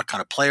short, what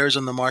kind of players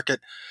in the market.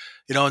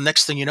 And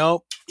next thing you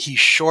know, he's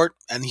short,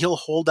 and he'll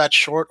hold that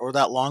short or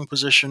that long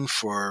position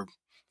for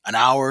an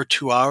hour,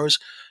 2 hours.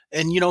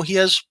 And, he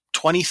has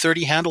 20,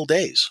 30 handle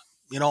days,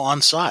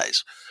 on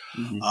size.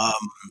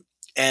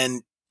 Mm-hmm.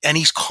 And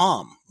he's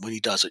calm when he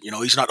does it.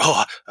 He's not,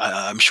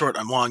 I'm short,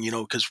 I'm long,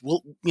 because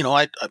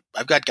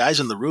I've got guys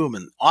in the room,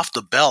 and off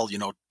the bell,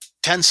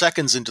 10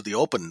 seconds into the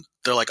open,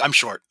 they're like, I'm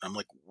short. I'm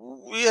like,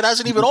 it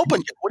hasn't even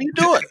opened yet. What are you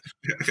doing?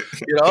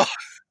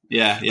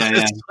 Yeah.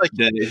 Like,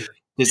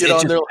 Just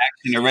action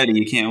already.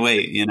 You can't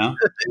wait, You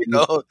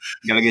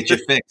gotta get your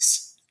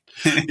fix.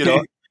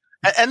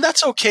 And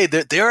that's okay.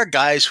 There are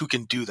guys who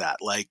can do that,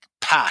 like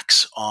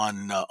Pax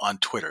on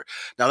Twitter.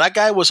 Now, that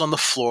guy was on the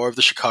floor of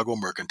the Chicago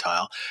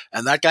Mercantile,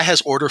 and that guy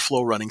has order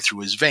flow running through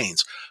his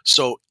veins.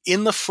 So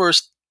in the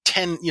first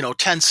 10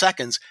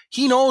 seconds,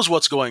 he knows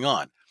what's going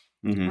on.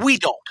 Mm-hmm. We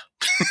don't.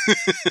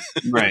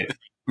 Right.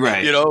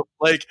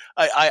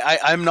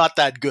 I'm not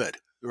that good.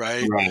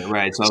 Right.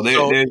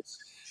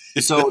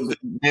 So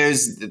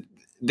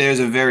there's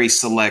a very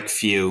select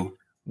few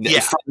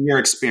from your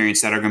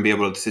experience that are going to be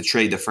able to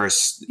trade the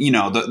first,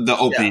 the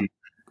open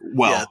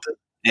well.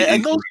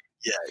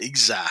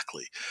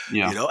 Exactly.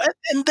 Yeah.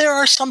 And there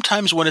are some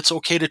times when it's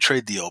okay to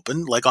trade the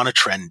open, like on a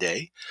trend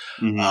day.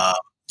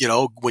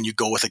 Mm-hmm. When you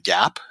go with a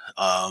gap,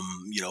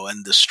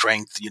 and the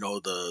strength,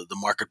 the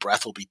market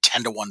breadth will be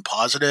 10-1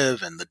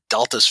 positive, and the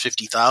delta's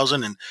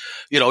 50,000, and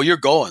you're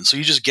going. So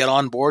you just get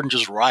on board and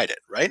just ride it,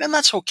 right? And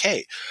that's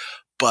okay.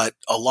 But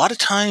a lot of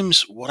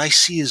times what I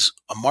see is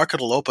a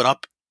market will open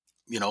up,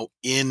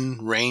 in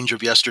range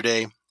of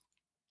yesterday,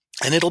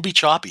 and it'll be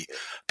choppy,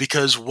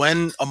 because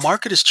when a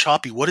market is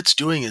choppy, what it's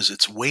doing is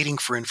it's waiting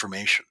for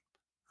information,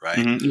 right?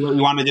 Mm-hmm.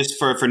 You want to just,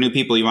 for new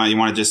people, you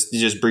want to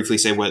just briefly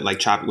say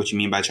what you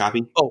mean by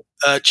choppy?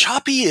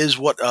 Choppy is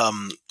what,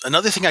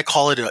 another thing I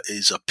call it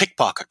is a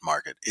pickpocket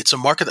market. It's a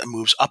market that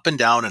moves up and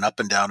down and up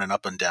and down and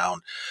up and down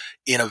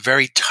in a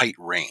very tight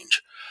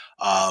range.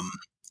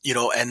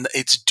 And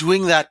it's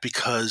doing that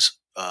because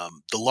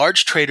the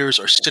large traders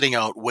are sitting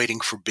out waiting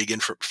for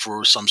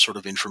for some sort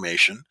of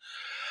information,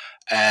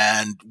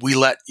 and we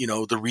let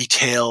the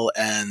retail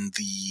and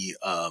the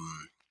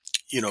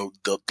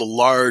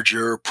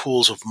larger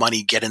pools of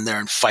money get in there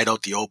and fight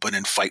out the open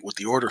and fight with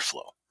the order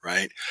flow,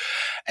 right?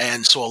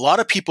 And so a lot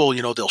of people,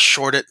 they'll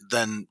short it,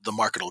 then the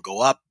market will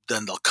go up,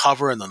 then they'll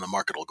cover, and then the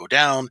market will go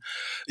down,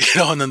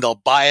 and then they'll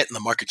buy it and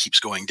the market keeps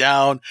going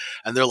down.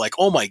 And they're like,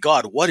 oh my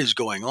God, what is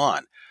going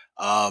on?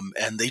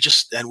 And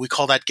we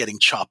call that getting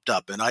chopped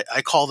up. And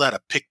I call that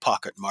a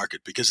pickpocket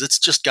market, because it's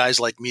just guys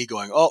like me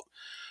going, oh,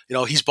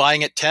 he's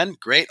buying at 10.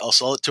 Great. I'll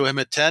sell it to him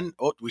at 10.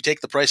 Oh, we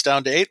take the price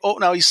down to 8. Oh,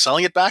 now he's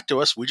selling it back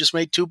to us. We just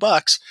made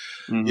 $2,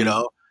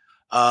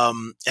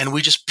 and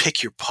we just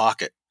pick your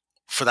pocket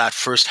for that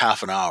first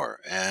half an hour.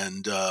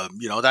 And,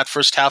 that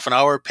first half an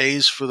hour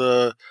pays for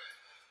their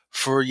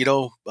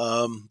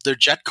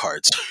jet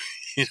cards,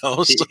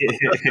 so,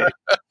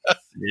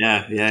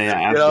 yeah.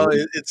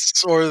 Absolutely.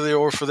 it's,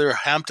 or for their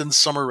Hampton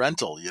summer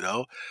rental,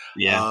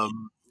 Yeah.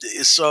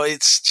 So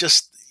it's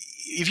just,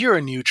 if you're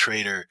a new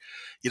trader,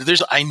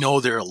 I know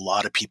there are a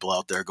lot of people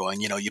out there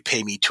going, you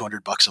pay me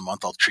 $200 a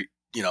month, I'll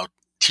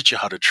teach you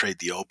how to trade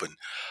the open.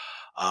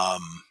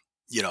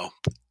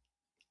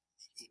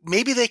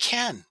 Maybe they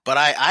can, but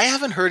I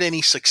haven't heard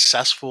any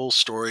successful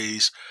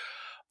stories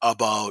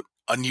about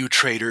a new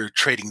trader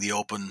trading the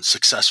open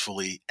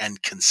successfully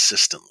and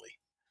consistently.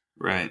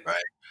 Right.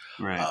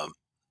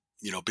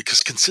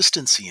 Because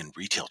consistency in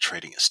retail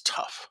trading is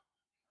tough,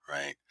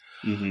 right?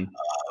 Mm-hmm.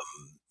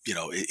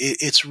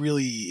 It's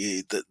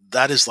really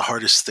that is the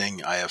hardest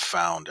thing I have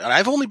found, and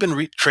I've only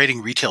been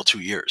trading retail 2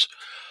 years,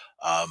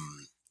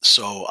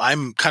 so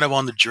I'm kind of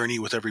on the journey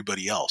with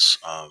everybody else.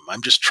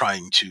 I'm just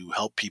trying to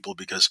help people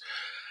because,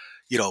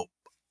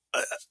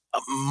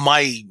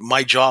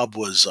 my job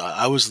was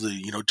I was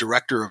the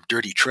director of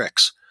dirty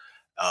tricks,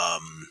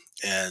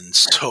 and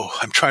so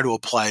I'm trying to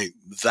apply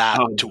that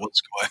to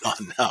what's going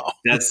on now.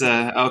 That's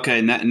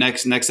okay.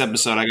 Next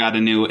episode, I got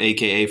a new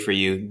AKA for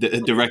you, the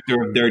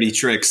director of dirty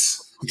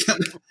tricks.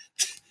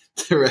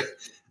 All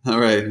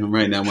right, I'm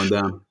writing that one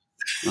down.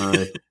 All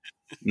right,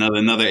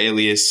 another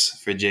alias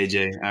for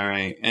JJ. All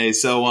right, hey,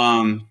 so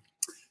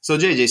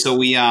JJ, so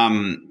we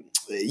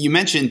you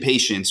mentioned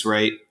patience,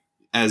 right,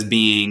 as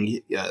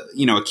being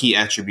a key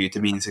attribute to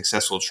being a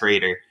successful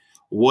trader.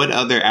 What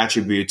other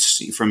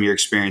attributes from your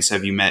experience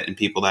have you met in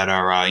people that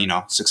are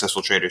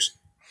successful traders?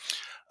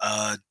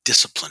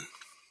 Discipline,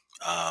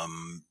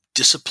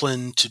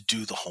 discipline to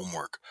do the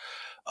homework,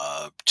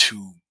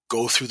 to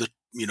go through their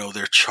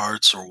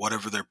charts or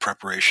whatever their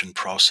preparation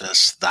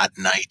process that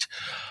night,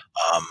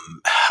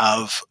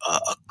 have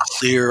a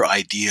clear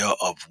idea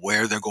of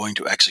where they're going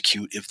to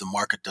execute if the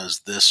market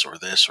does this or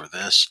this or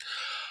this,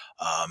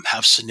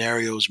 have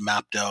scenarios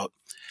mapped out,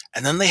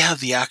 and then they have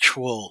the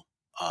actual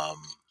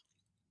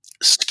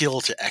skill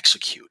to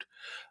execute.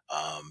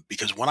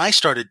 Because when I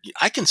started,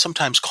 I can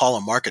sometimes call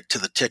a market to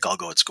the tick. I'll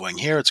go, it's going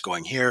here,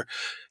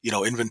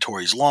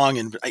 inventory's long,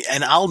 and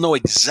I'll know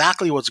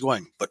exactly what's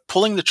going. But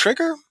pulling the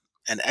trigger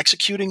and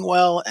executing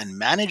well and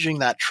managing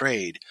that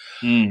trade,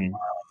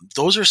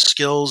 those are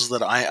skills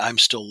that I'm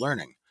still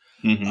learning.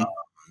 Mm-hmm.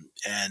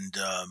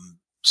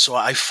 So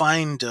I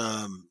find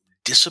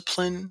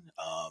discipline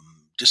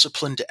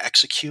to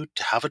execute,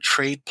 to have a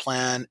trade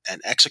plan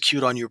and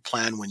execute on your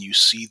plan when you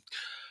see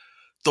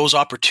those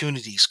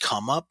opportunities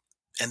come up.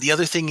 And the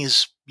other thing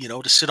is,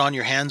 to sit on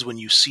your hands when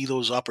you see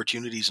those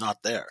opportunities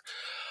not there.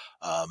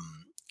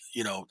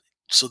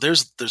 So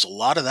there's a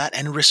lot of that,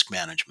 and risk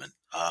management,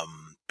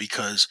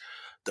 because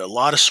there are a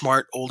lot of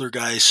smart older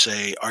guys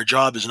say our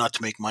job is not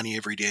to make money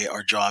every day.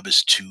 Our job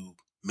is to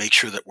make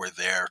sure that we're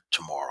there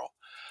tomorrow.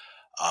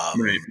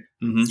 Right.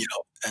 Mm-hmm.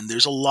 And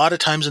there's a lot of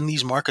times in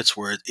these markets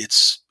where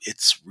it's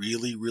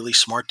really, really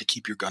smart to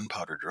keep your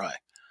gunpowder dry.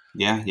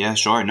 Yeah,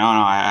 sure. No,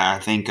 I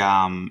think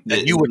and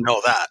you would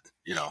know that,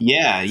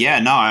 Yeah,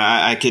 no,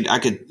 I could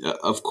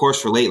of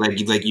course relate,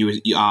 like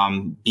you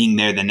being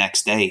there the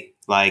next day,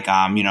 like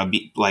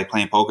like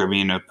playing poker,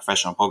 being a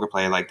professional poker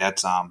player, like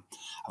that's I've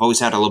always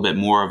had a little bit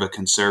more of a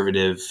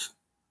conservative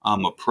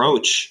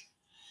approach,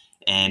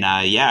 and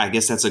I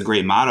guess that's a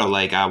great motto.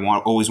 Like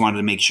always wanted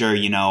to make sure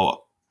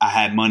I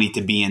had money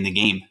to be in the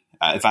game.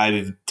 If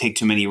I take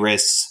too many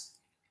risks,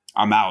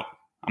 I'm out.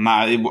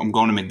 I'm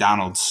going to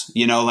McDonald's,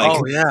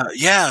 Oh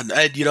yeah.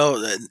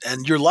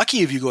 And you're lucky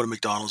if you go to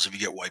McDonald's if you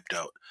get wiped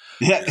out.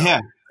 Yeah.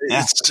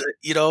 It's,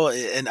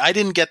 and I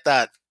didn't get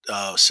that.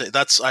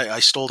 I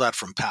stole that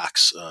from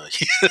Pax.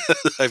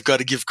 I've got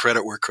to give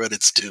credit where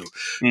credit's due,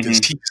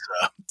 because he's,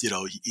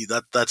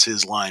 that's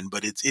his line,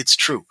 but it's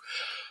true.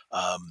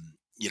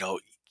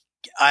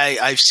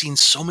 I've seen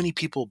so many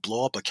people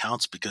blow up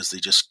accounts because they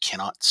just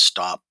cannot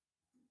stop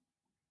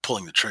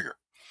pulling the trigger.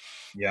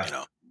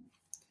 Yeah.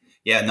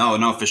 Yeah,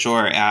 no, for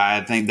sure.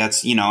 I think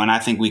that's, and I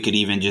think we could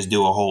even just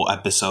do a whole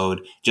episode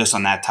just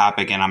on that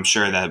topic. And I'm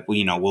sure that,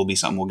 will be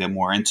something we'll get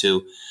more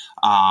into.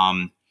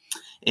 And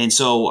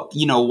so,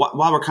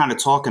 while we're kind of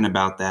talking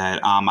about that,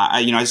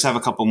 I just have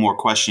a couple more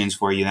questions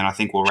for you, then I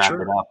think we'll wrap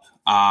it up.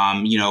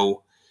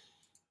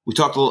 we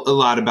talked a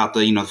lot about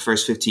the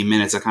first 15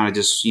 minutes. I kind of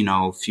just,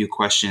 a few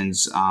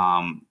questions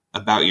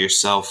about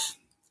yourself.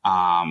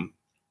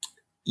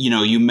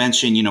 You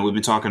mentioned, we've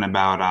been talking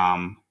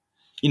about,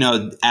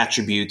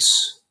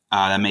 attributes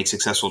that make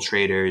successful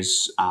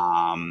traders,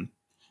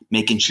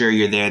 making sure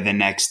you're there the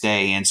next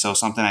day. And so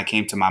something that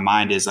came to my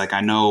mind is like,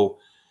 I know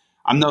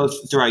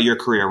throughout your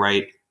career,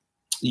 right?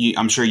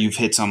 I'm sure you've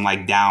hit some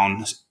like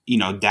down,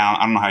 down,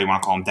 I don't know how you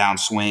want to call them, down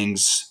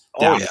swings,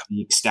 Oh down yeah.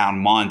 weeks, down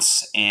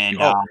months. And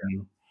Oh,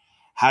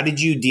 how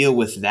did you deal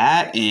with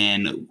that?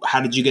 And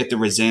how did you get the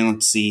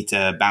resiliency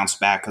to bounce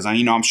back? Because,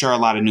 I'm sure a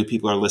lot of new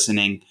people are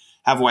listening,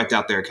 have wiped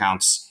out their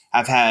accounts,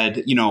 have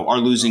had, are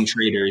losing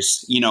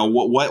traders.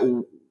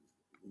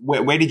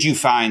 Where did you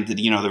find,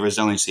 the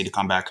resiliency to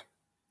come back?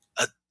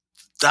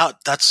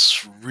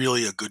 that's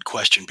really a good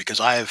question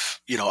because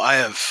I've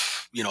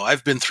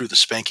been through the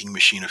spanking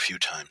machine a few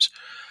times.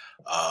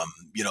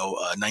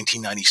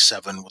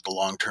 1997 with the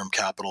long-term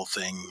capital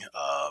thing.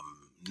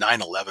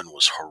 9/11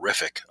 was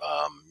horrific.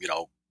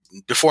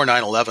 Before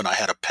 9/11, I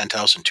had a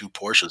penthouse and two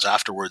Porsches.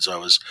 Afterwards, I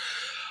was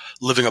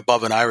living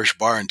above an Irish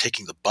bar and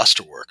taking the bus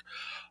to work.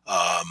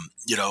 So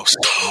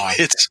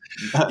it's,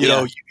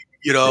 Yeah.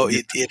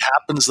 it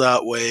happens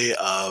that way.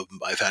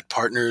 I've had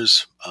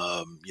partners,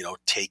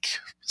 take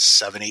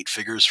 7, 8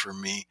 figures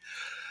from me.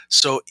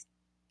 So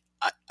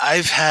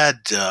I've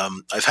had a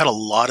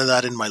lot of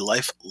that in my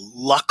life.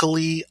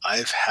 Luckily,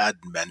 I've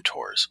had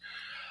mentors.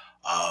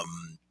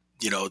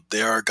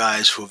 There are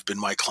guys who have been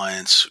my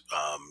clients,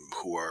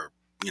 who are,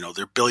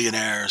 they're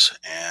billionaires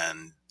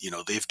and,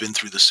 they've been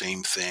through the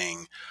same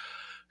thing.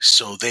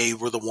 So they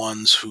were the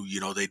ones who,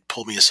 they'd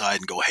pull me aside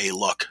and go, "Hey,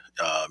 look,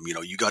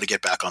 you got to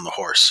get back on the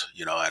horse,"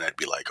 and I'd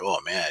be like,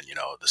 "Oh man,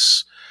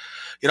 this,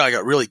 I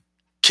got really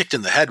kicked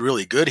in the head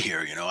really good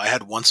here." I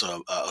had once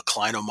a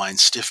client of mine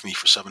stiff me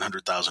for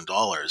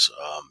 $700,000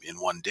 in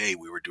one day.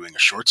 We were doing a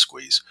short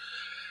squeeze,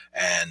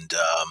 and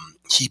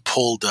he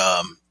pulled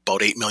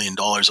about $8 million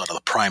out of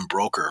the prime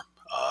broker.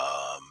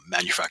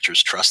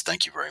 Manufacturers Trust,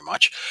 thank you very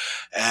much.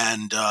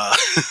 And so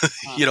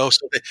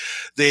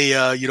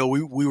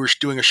we were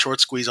doing a short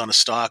squeeze on a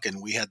stock,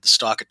 and we had the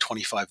stock at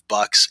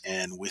 $25,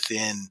 and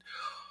within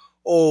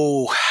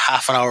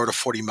half an hour to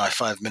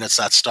 45 minutes,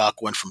 that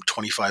stock went from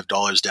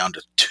 $25 down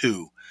to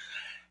 $2.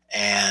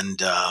 And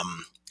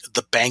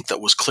the bank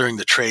that was clearing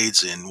the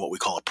trades in what we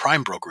call a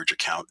prime brokerage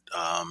account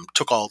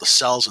took all the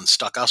sells and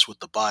stuck us with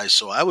the buys.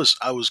 So I was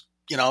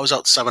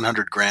out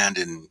 700 grand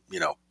in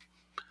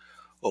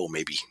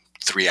maybe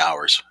 3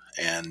 hours,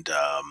 and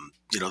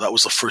that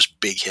was the first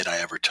big hit I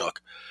ever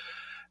took,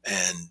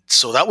 and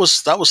so that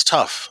was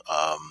tough.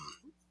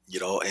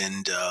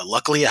 And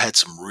luckily I had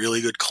some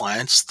really good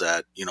clients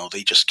that,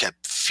 they just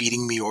kept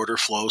feeding me order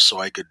flow so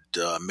I could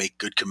make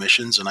good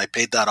commissions, and I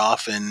paid that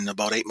off in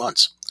about 8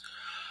 months.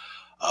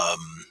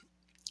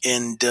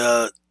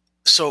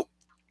 So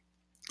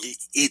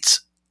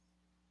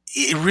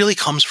it really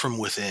comes from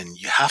within.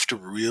 You have to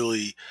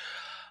really,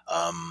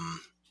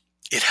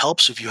 it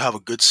helps if you have a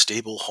good,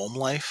 stable home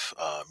life.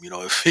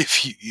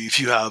 If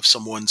you have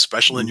someone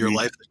special in your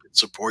life that can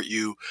support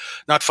you,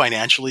 not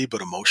financially,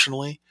 but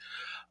emotionally.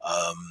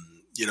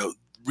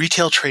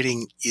 Retail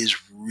trading is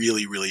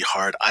really, really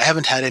hard. I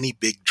haven't had any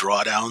big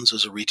drawdowns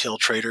as a retail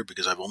trader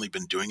because I've only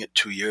been doing it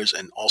 2 years,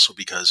 and also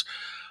because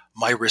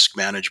my risk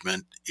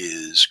management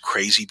is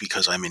crazy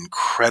because I'm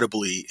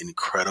incredibly,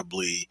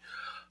 incredibly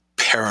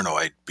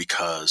paranoid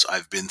because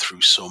I've been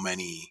through so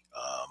many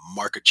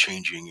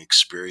market-changing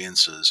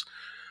experiences,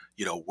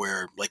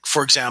 where, like,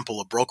 for example,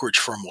 a brokerage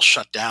firm will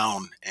shut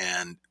down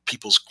and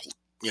people's,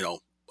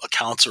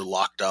 accounts are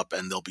locked up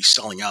and they'll be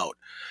selling out.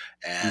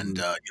 And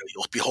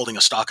you'll be holding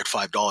a stock at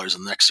 $5,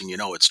 and the next thing you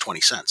know, it's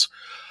 20 cents.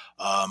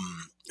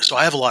 So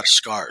I have a lot of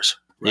scars.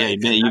 Right?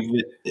 Yeah,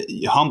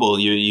 you're humble.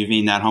 You've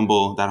eaten that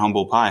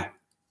humble pie.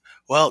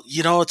 Well,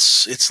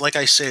 it's like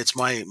I say, it's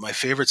my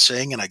favorite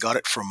saying, and I got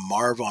it from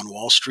Marv on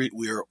Wall Street.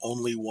 We are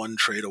only one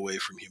trade away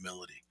from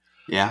humility.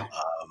 Yeah,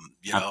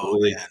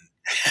 absolutely.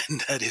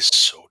 And that is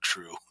so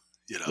true.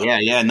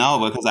 Yeah,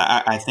 no, because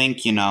I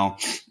think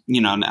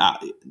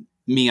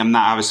me, I'm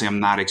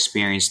not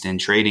experienced in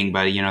trading,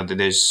 but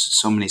there's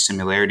so many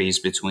similarities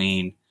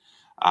between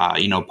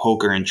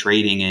poker and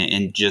trading,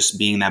 and just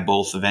being that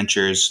both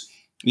ventures,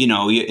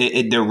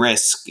 the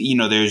risk,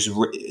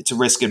 it's a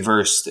risk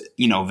adverse,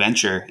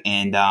 venture.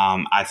 And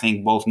I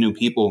think both new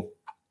people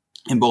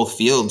in both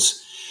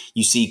fields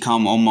you see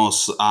come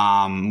almost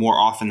more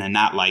often than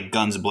not, like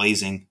guns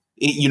blazing.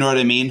 You know what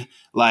I mean?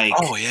 Like,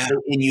 oh yeah,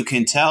 and you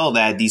can tell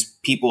that these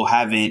people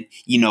haven't,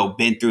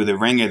 been through the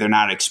ringer. They're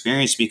not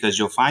experienced, because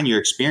you'll find your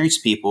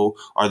experienced people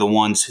are the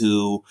ones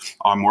who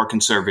are more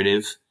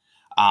conservative,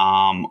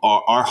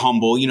 are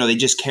humble. They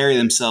just carry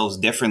themselves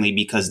differently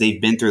because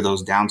they've been through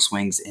those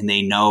downswings, and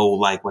they know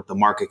like what the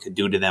market could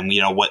do to them.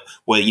 What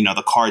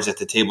the cards at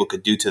the table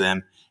could do to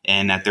them,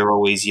 and that they're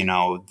always,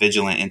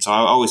 vigilant. And so I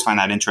always find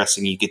that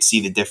interesting. You could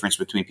see the difference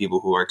between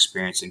people who are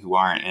experienced and who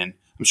aren't. And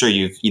I'm sure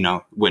you've,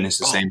 witnessed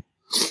the same.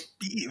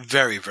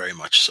 Very, very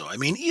much so. I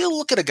mean, you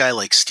look at a guy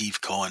like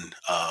Steve Cohen,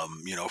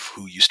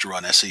 who used to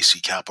run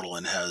SAC Capital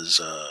and has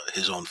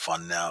his own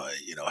fund now,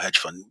 hedge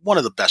fund, one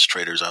of the best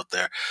traders out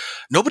there.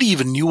 Nobody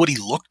even knew what he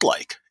looked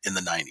like in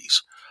the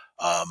 90s.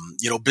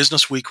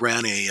 Business Week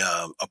ran a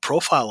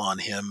profile on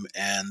him,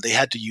 and they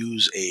had to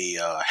use a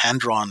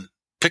hand-drawn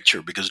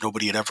picture because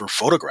nobody had ever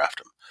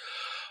photographed him.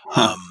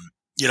 Huh.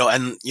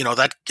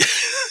 That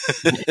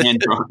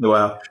And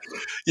wow.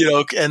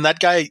 and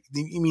that guy,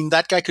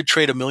 that guy could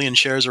trade 1 million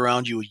shares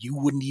around you. You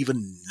wouldn't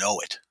even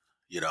know it,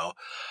 you know?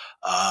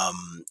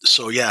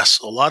 So yes,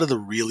 a lot of the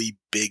really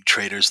big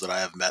traders that I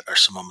have met are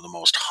some of the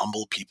most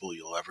humble people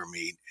you'll ever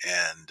meet.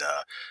 And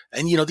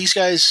these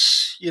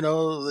guys,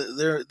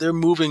 they're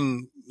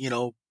moving,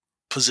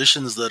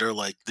 positions that are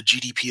like the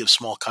GDP of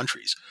small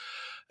countries.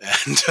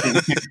 And,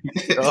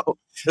 you know,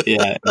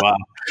 Yeah. Wow.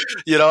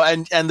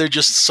 and they're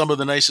just some of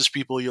the nicest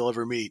people you'll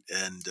ever meet.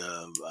 And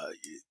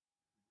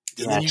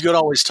then you could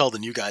always tell the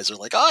new guys are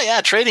like, oh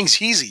yeah,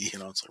 trading's easy. It's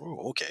like,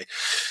 oh, okay.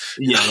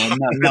 Yeah,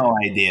 no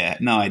idea.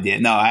 No,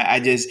 I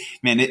just,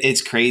 man,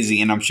 it's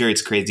crazy. And I'm sure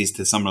it's crazy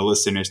to some of the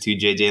listeners too,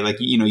 JJ. Like,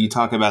 you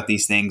talk about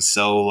these things.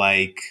 So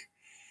like,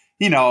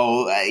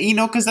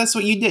 cause that's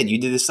what you did. You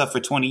did this stuff for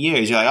 20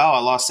 years. You're like, oh, I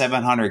lost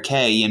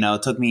 700K,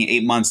 it took me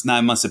 8 months,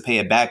 9 months to pay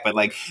it back. But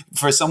like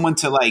for someone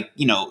to like,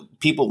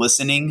 people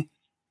listening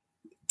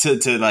to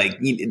like,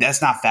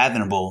 that's not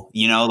fathomable,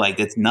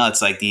 like it's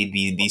nuts. Like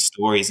these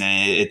stories,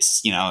 and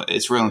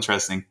it's real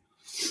interesting.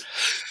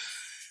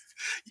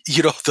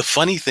 The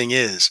funny thing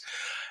is,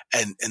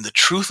 and the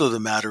truth of the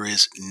matter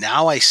is,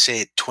 now I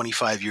say it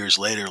 25 years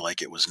later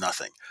like it was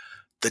nothing.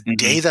 The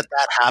day that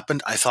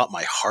happened, I thought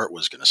my heart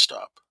was going to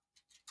stop.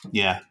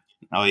 Yeah.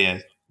 Oh, yeah.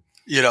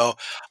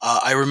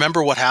 I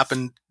remember what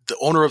happened. The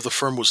owner of the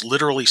firm was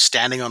literally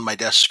standing on my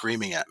desk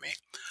screaming at me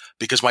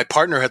because my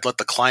partner had let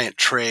the client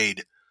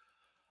trade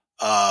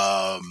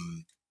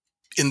in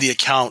the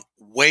account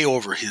way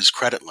over his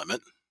credit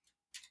limit.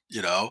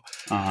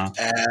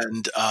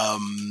 And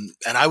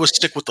I was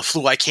sick with the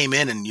flu. I came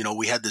in and,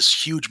 we had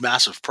this huge,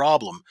 massive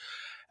problem.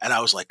 And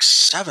I was like,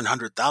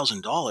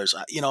 $700,000,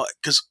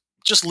 because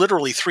just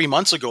literally 3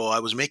 months ago, I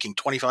was making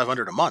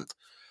 $2,500 a month.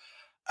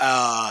 So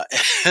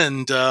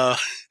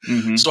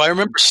I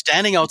remember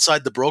standing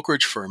outside the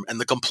brokerage firm,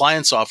 and the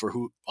compliance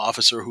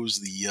officer,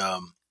 who's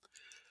the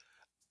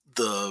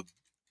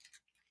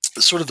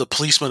sort of the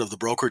policeman of the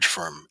brokerage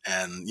firm,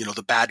 and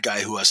the bad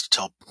guy who has to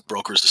tell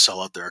brokers to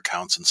sell out their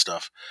accounts and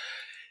stuff.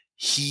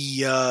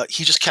 He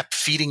just kept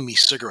feeding me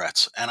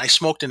cigarettes, and I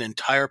smoked an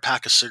entire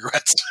pack of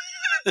cigarettes.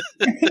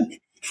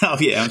 Oh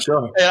yeah, I'm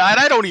sure. And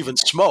I don't even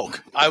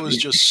smoke. I was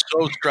just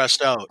so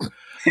stressed out.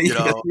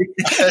 Yeah,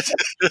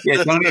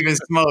 don't even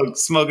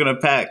smoking a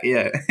pack.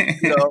 Yeah.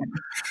 And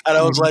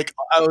I was like,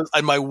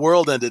 and my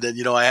world ended.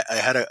 And I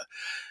had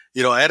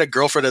a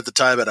girlfriend at the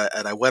time, and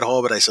I went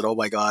home and I said, "Oh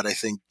my God, I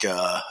think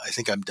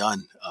I'm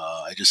done.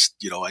 I just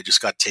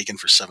got taken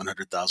for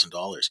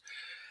 $700,000,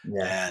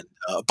 and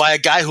by a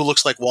guy who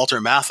looks like Walter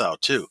Matthau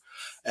too,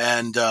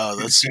 and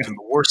that's even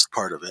the worst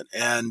part of it.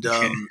 And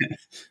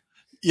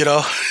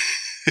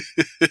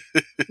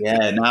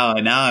Yeah, no,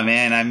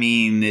 man. I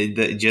mean,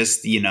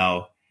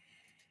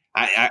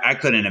 I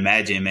couldn't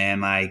imagine,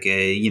 man. Like,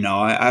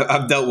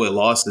 I've dealt with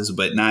losses,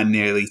 but not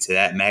nearly to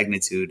that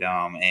magnitude.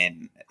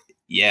 And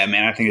yeah,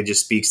 man, I think it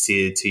just speaks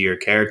to your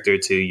character,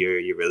 to your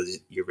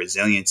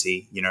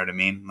resiliency. You know what I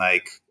mean?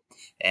 Like,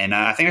 and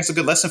I think that's a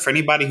good lesson for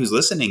anybody who's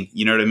listening.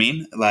 You know what I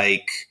mean?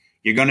 Like,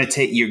 you're going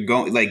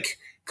like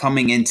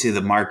coming into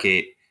the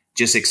market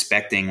just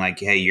expecting like,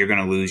 hey, you're going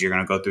to lose, you're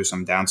going to go through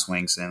some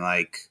downswings, and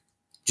like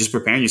just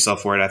preparing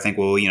yourself for it. I think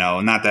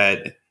not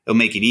that it'll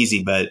make it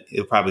easy, but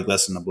it'll probably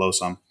lessen the blow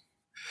some.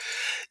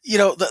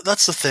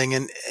 That's the thing.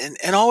 And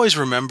always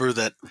remember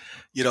that,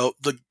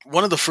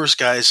 one of the first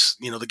guys,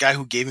 the guy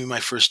who gave me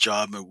my first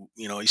job, I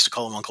used to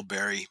call him Uncle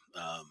Barry.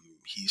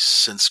 He's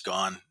since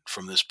gone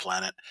from this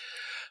planet,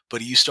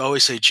 but he used to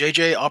always say,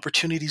 JJ,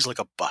 opportunity's like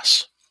a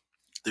bus.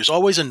 There's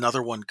always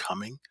another one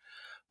coming,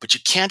 but you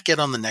can't get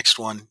on the next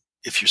one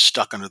if you're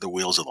stuck under the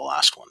wheels of the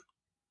last one.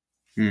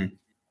 And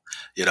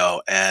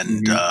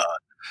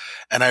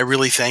I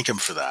really thank him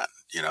for that.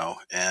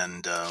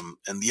 And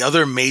the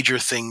other major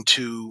thing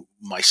too,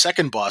 my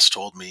second boss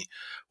told me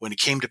when it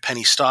came to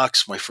penny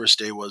stocks, my first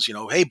day was,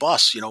 hey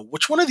boss,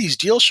 which one of these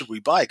deals should we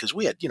buy? Cause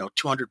we had,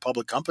 200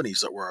 public companies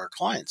that were our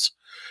clients.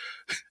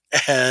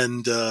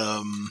 And,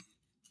 and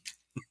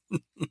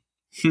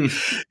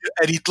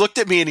he looked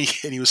at me and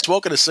he was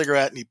smoking a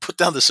cigarette, and he put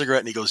down the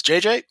cigarette and he goes,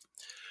 JJ,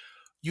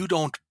 you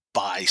don't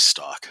buy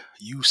stock,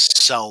 you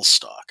sell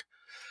stock.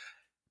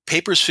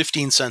 Paper's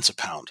 15 cents a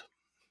pound.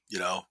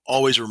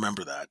 Always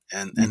remember that.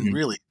 And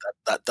really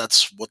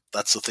that's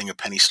the thing of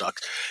penny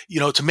stocks.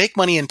 To make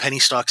money in penny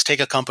stocks, take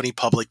a company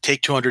public,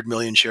 take 200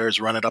 million shares,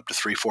 run it up to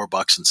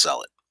 $3-4 and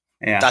sell it.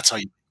 Yeah. That's how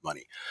you make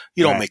money.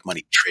 You don't make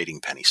money trading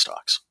penny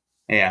stocks.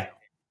 Yeah.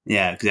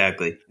 Yeah,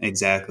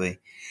 exactly.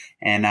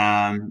 And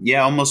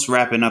almost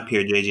wrapping up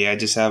here, JJ. I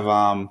just have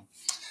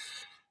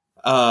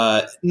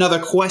Another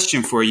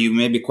question for you,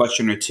 maybe a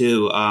question or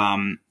two.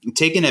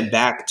 Taking it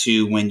back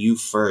to when you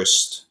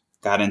first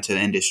got into the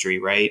industry,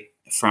 right?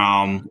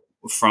 From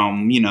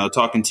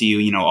talking to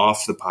you,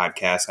 off the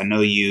podcast. I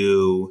know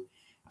you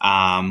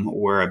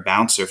were a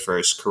bouncer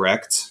first,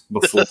 correct?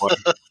 Before,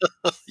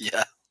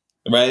 Yeah.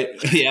 right?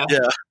 Yeah. Yeah.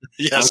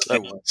 Yes, Okay. I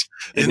was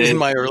And in then,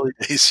 my early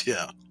days.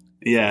 Yeah.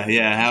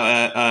 yeah.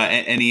 How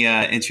any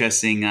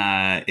interesting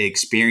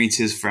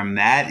experiences from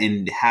that,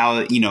 and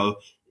how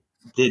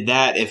did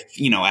that, if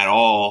at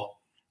all,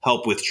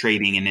 help with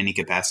trading in any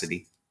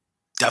capacity?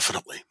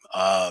 Definitely.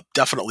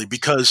 Definitely.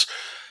 Because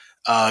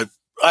uh,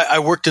 I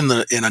worked in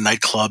a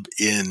nightclub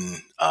in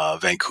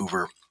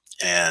Vancouver,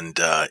 and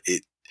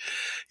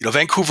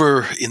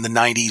Vancouver in the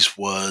 '90s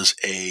was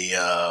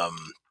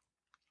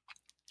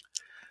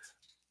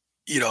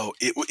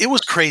it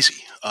was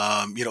crazy.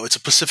 It's a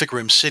Pacific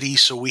Rim city,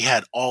 so we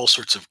had all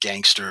sorts of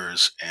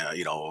gangsters.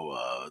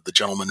 The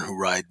gentlemen who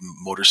ride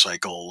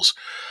motorcycles.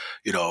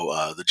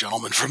 The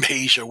gentlemen from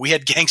Asia. We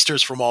had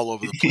gangsters from all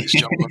over the place.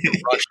 Gentlemen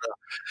from Russia.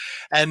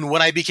 And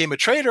when I became a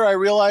trader, I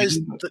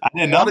realized that I a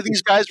didn't lot know. of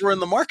these guys were in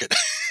the market.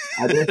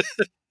 I did.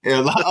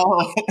 Yeah,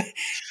 oh,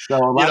 so a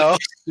you lot know, of,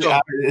 so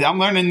I'm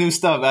learning new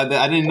stuff. I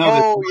didn't know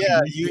that oh yeah,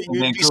 in you'd be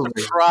Vancouver.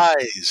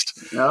 surprised.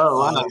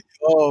 Oh Uh,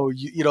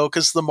 wow.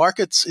 because the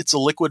market's it's a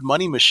liquid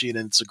money machine,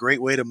 and it's a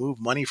great way to move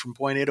money from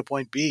point A to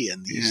point B.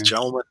 And these Yeah.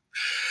 gentlemen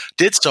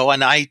did so,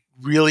 and I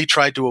really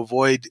tried to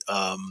avoid,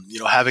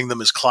 having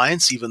them as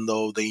clients, even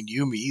though they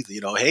knew me.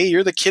 Hey,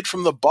 you're the kid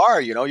from the bar.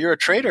 You're a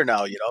trader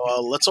now.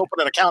 Let's open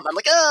an account. And I'm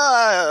like,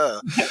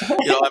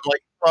 I'm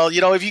like, well,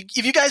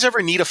 if you guys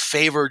ever need a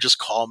favor, just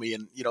call me.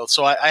 And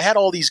so I had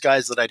all these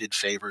guys that I did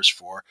favors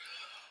for.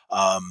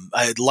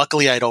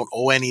 Luckily, I don't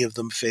owe any of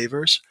them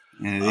favors.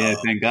 Yeah,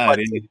 thank God.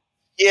 But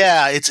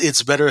yeah,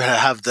 it's better to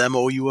have them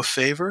owe you a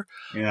favor.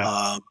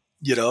 Yeah.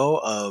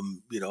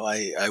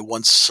 I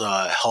once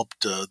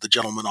helped the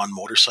gentleman on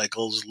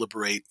motorcycles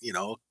liberate,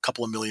 a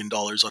couple of $1 million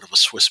out of a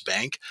Swiss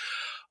bank.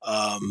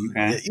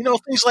 Okay.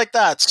 Things like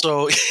that.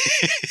 So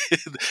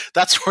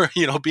that's where,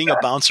 being a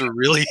bouncer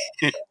really,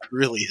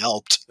 really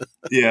helped.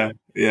 Yeah.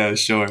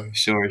 Sure.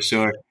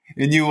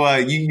 And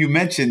you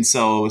mentioned,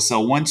 so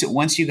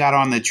once you got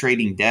on the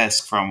trading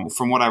desk, from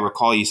what I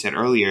recall, you said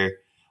earlier,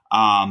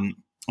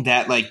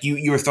 that like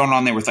you were thrown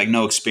on there with like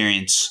no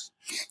experience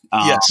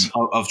Yes.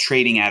 of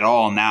trading at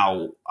all.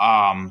 Now,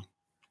 how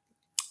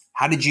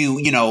did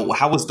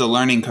how was the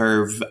learning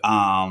curve?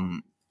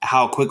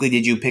 How quickly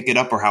did you pick it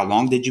up, or how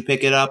long did you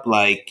pick it up?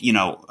 Like,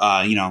 talk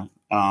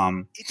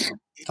on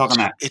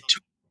that.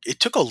 It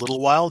took a little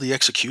while, the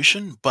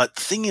execution, but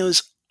the thing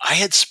is, I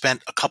had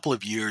spent a couple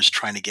of years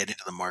trying to get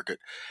into the market.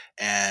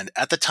 And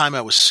at the time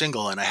I was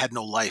single and I had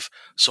no life.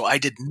 So I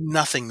did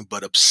nothing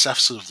but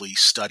obsessively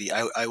study.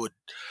 I would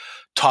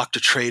talk to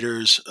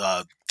traders.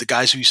 The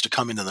guys who used to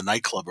come into the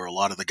nightclub are a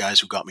lot of the guys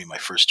who got me my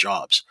first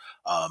jobs,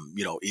 on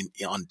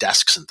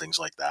desks and things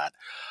like that.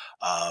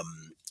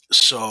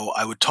 So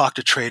I would talk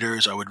to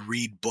traders. I would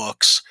read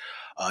books.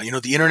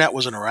 The internet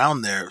wasn't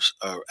around there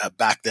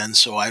back then,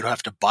 so I'd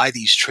have to buy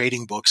these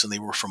trading books, and they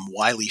were from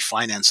Wiley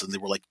Finance, and they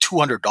were like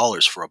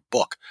 $200 for a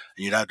book,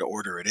 and you'd have to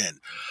order it in.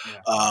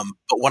 Yeah.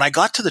 But when I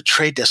got to the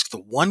trade desk, the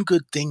one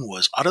good thing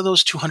was, out of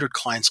those 200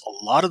 clients, a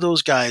lot of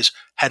those guys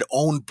had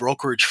owned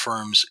brokerage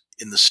firms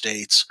in the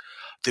States.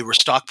 They were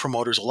stock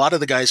promoters. A lot of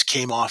the guys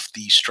came off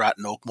the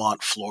Stratton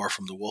Oakmont floor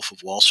from The Wolf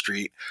of Wall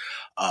Street.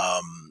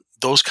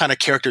 Those kind of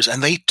characters,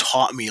 and they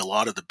taught me a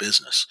lot of the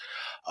business.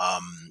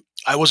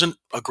 I wasn't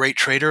a great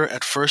trader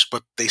at first,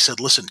 but they said,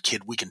 listen,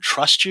 kid, we can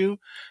trust you,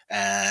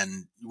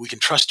 and we can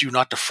trust you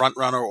not to front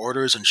run our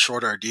orders and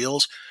short our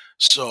deals.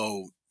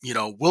 So,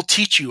 we'll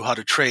teach you how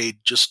to trade.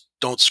 Just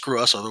don't screw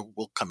us, or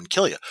we'll come and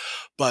kill you.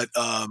 But,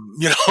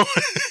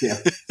 Yeah.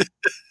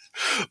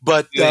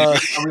 but,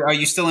 Are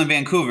you still in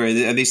Vancouver?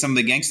 Are they some of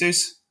the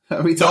gangsters?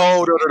 Are we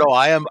no.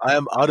 I am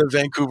out of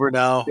Vancouver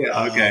now.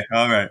 Yeah. Okay.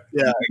 All right.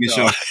 Yeah.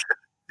 Sure.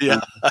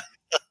 Yeah.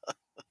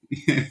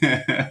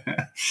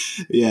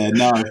 Yeah.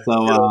 No.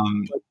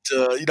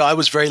 So, I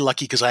was very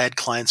lucky because I had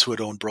clients who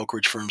had owned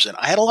brokerage firms, and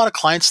I had a lot of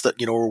clients that,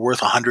 were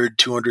worth 100,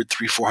 200,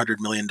 300, $400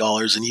 million,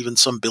 and even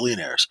some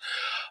billionaires.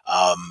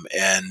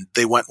 And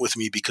they went with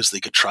me because they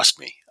could trust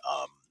me.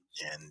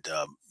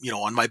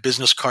 On my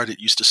business card, it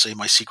used to say,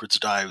 my secrets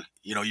die,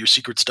 your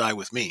secrets die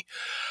with me.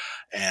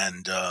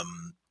 And,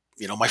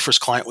 my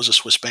first client was a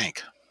Swiss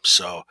bank.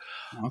 So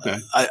okay.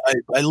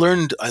 I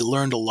learned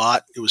a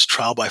lot. It was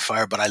trial by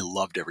fire, but I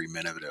loved every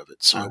minute of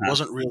it. So it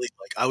wasn't really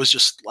like I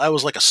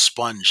was like a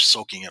sponge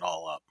soaking it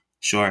all up.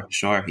 Sure.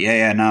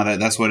 Yeah. No,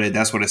 that's what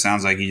it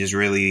sounds like. You just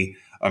really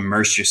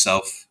immerse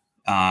yourself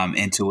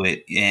into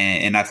it,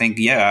 and I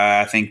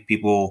think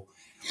people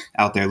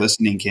out there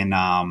listening can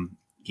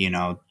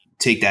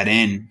take that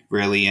in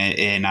really,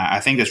 and I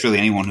think that's really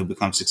anyone who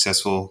becomes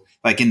successful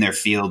like in their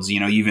fields.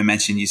 You even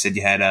mentioned, you said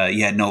you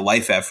had no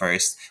life at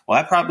first. Well,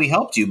 that probably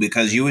helped you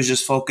because you was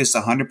just focused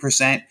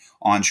 100%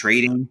 on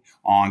trading,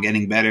 on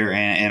getting better.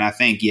 And I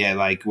think, yeah,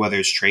 like whether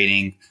it's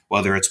trading,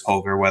 whether it's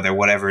poker,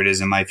 whatever it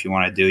is in life you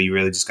want to do, you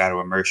really just got to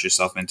immerse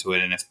yourself into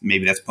it. And if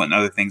maybe that's putting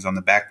other things on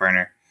the back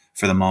burner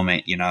for the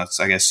moment, it's,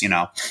 I guess,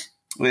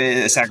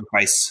 a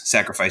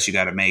sacrifice you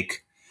got to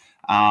make.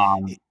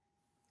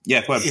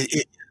 Yeah, go ahead.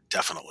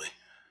 Definitely.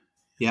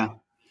 Yeah. All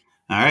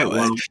right.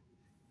 Well,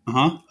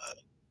 uh-huh.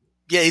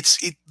 Yeah,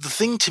 the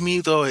thing to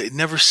me though. It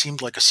never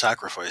seemed like a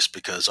sacrifice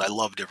because I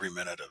loved every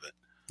minute of it.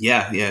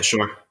 Yeah,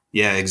 sure.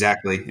 Yeah,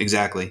 exactly.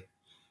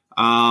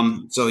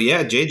 So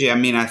yeah, JJ, I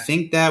mean, I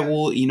think that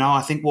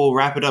I think we'll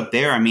wrap it up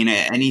there. I mean,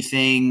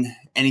 anything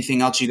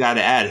else you got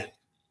to add?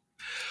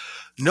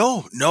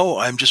 No,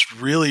 I'm just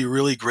really,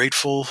 really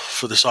grateful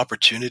for this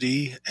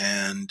opportunity,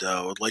 and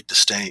would like to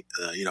say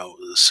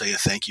a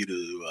thank you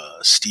to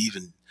Steve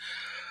and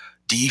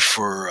Dee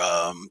for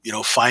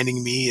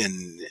finding me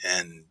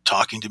and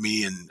talking to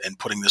me and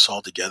putting this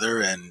all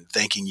together, and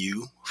thanking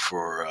you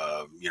for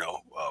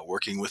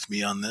working with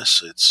me on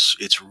this.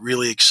 It's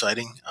really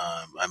exciting.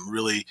 I'm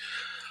really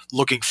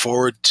looking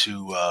forward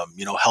to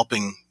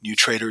helping new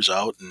traders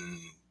out and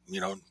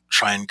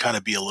try and kind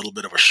of be a little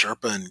bit of a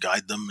Sherpa and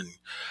guide them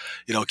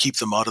and keep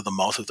them out of the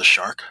mouth of the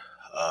shark.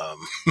 Um,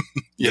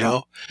 you Yeah.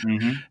 know,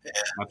 Mm-hmm. and,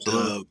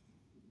 Absolutely.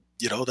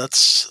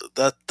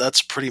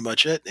 that's pretty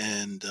much it.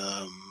 And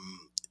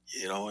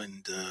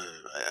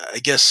I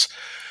guess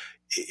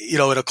in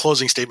a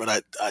closing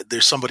statement,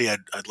 there's somebody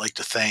I'd like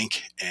to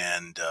thank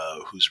and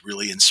who's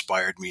really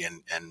inspired me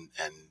and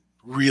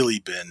really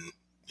been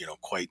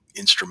quite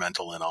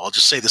instrumental. And I'll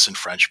just say this in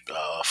French: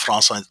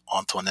 France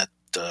Antoinette,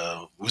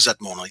 vous êtes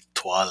mon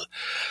étoile,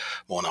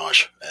 mon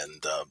ange,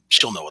 and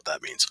she'll know what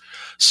that means.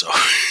 So.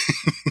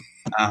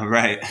 All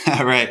right.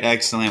 All right.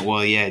 Excellent.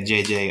 Well, yeah,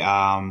 JJ.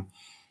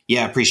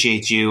 Yeah,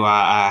 appreciate you.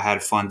 I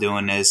had fun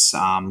doing this.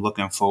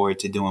 Looking forward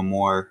to doing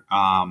more.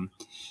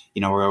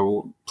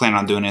 We're planning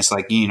on doing this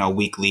like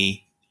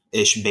weekly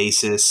ish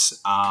basis.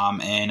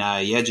 And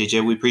yeah,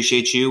 JJ, we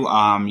appreciate you.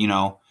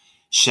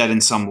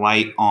 Shedding some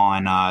light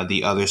on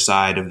the other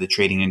side of the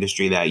trading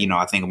industry that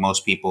I think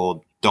most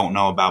people don't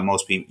know about.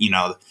 Most people,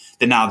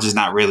 the knowledge is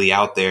not really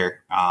out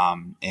there.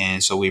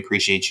 And so we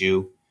appreciate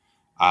you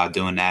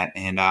doing that.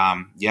 And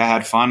yeah, I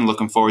had fun.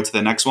 Looking forward to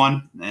the next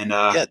one. And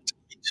Yeah,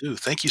 me too.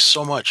 Thank you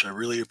so much. I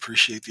really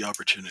appreciate the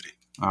opportunity.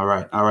 all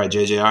right,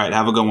 JJ. All right,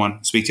 have a good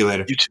one. Speak to you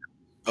later. You too.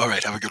 All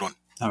right. Have a good one.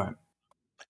 All right.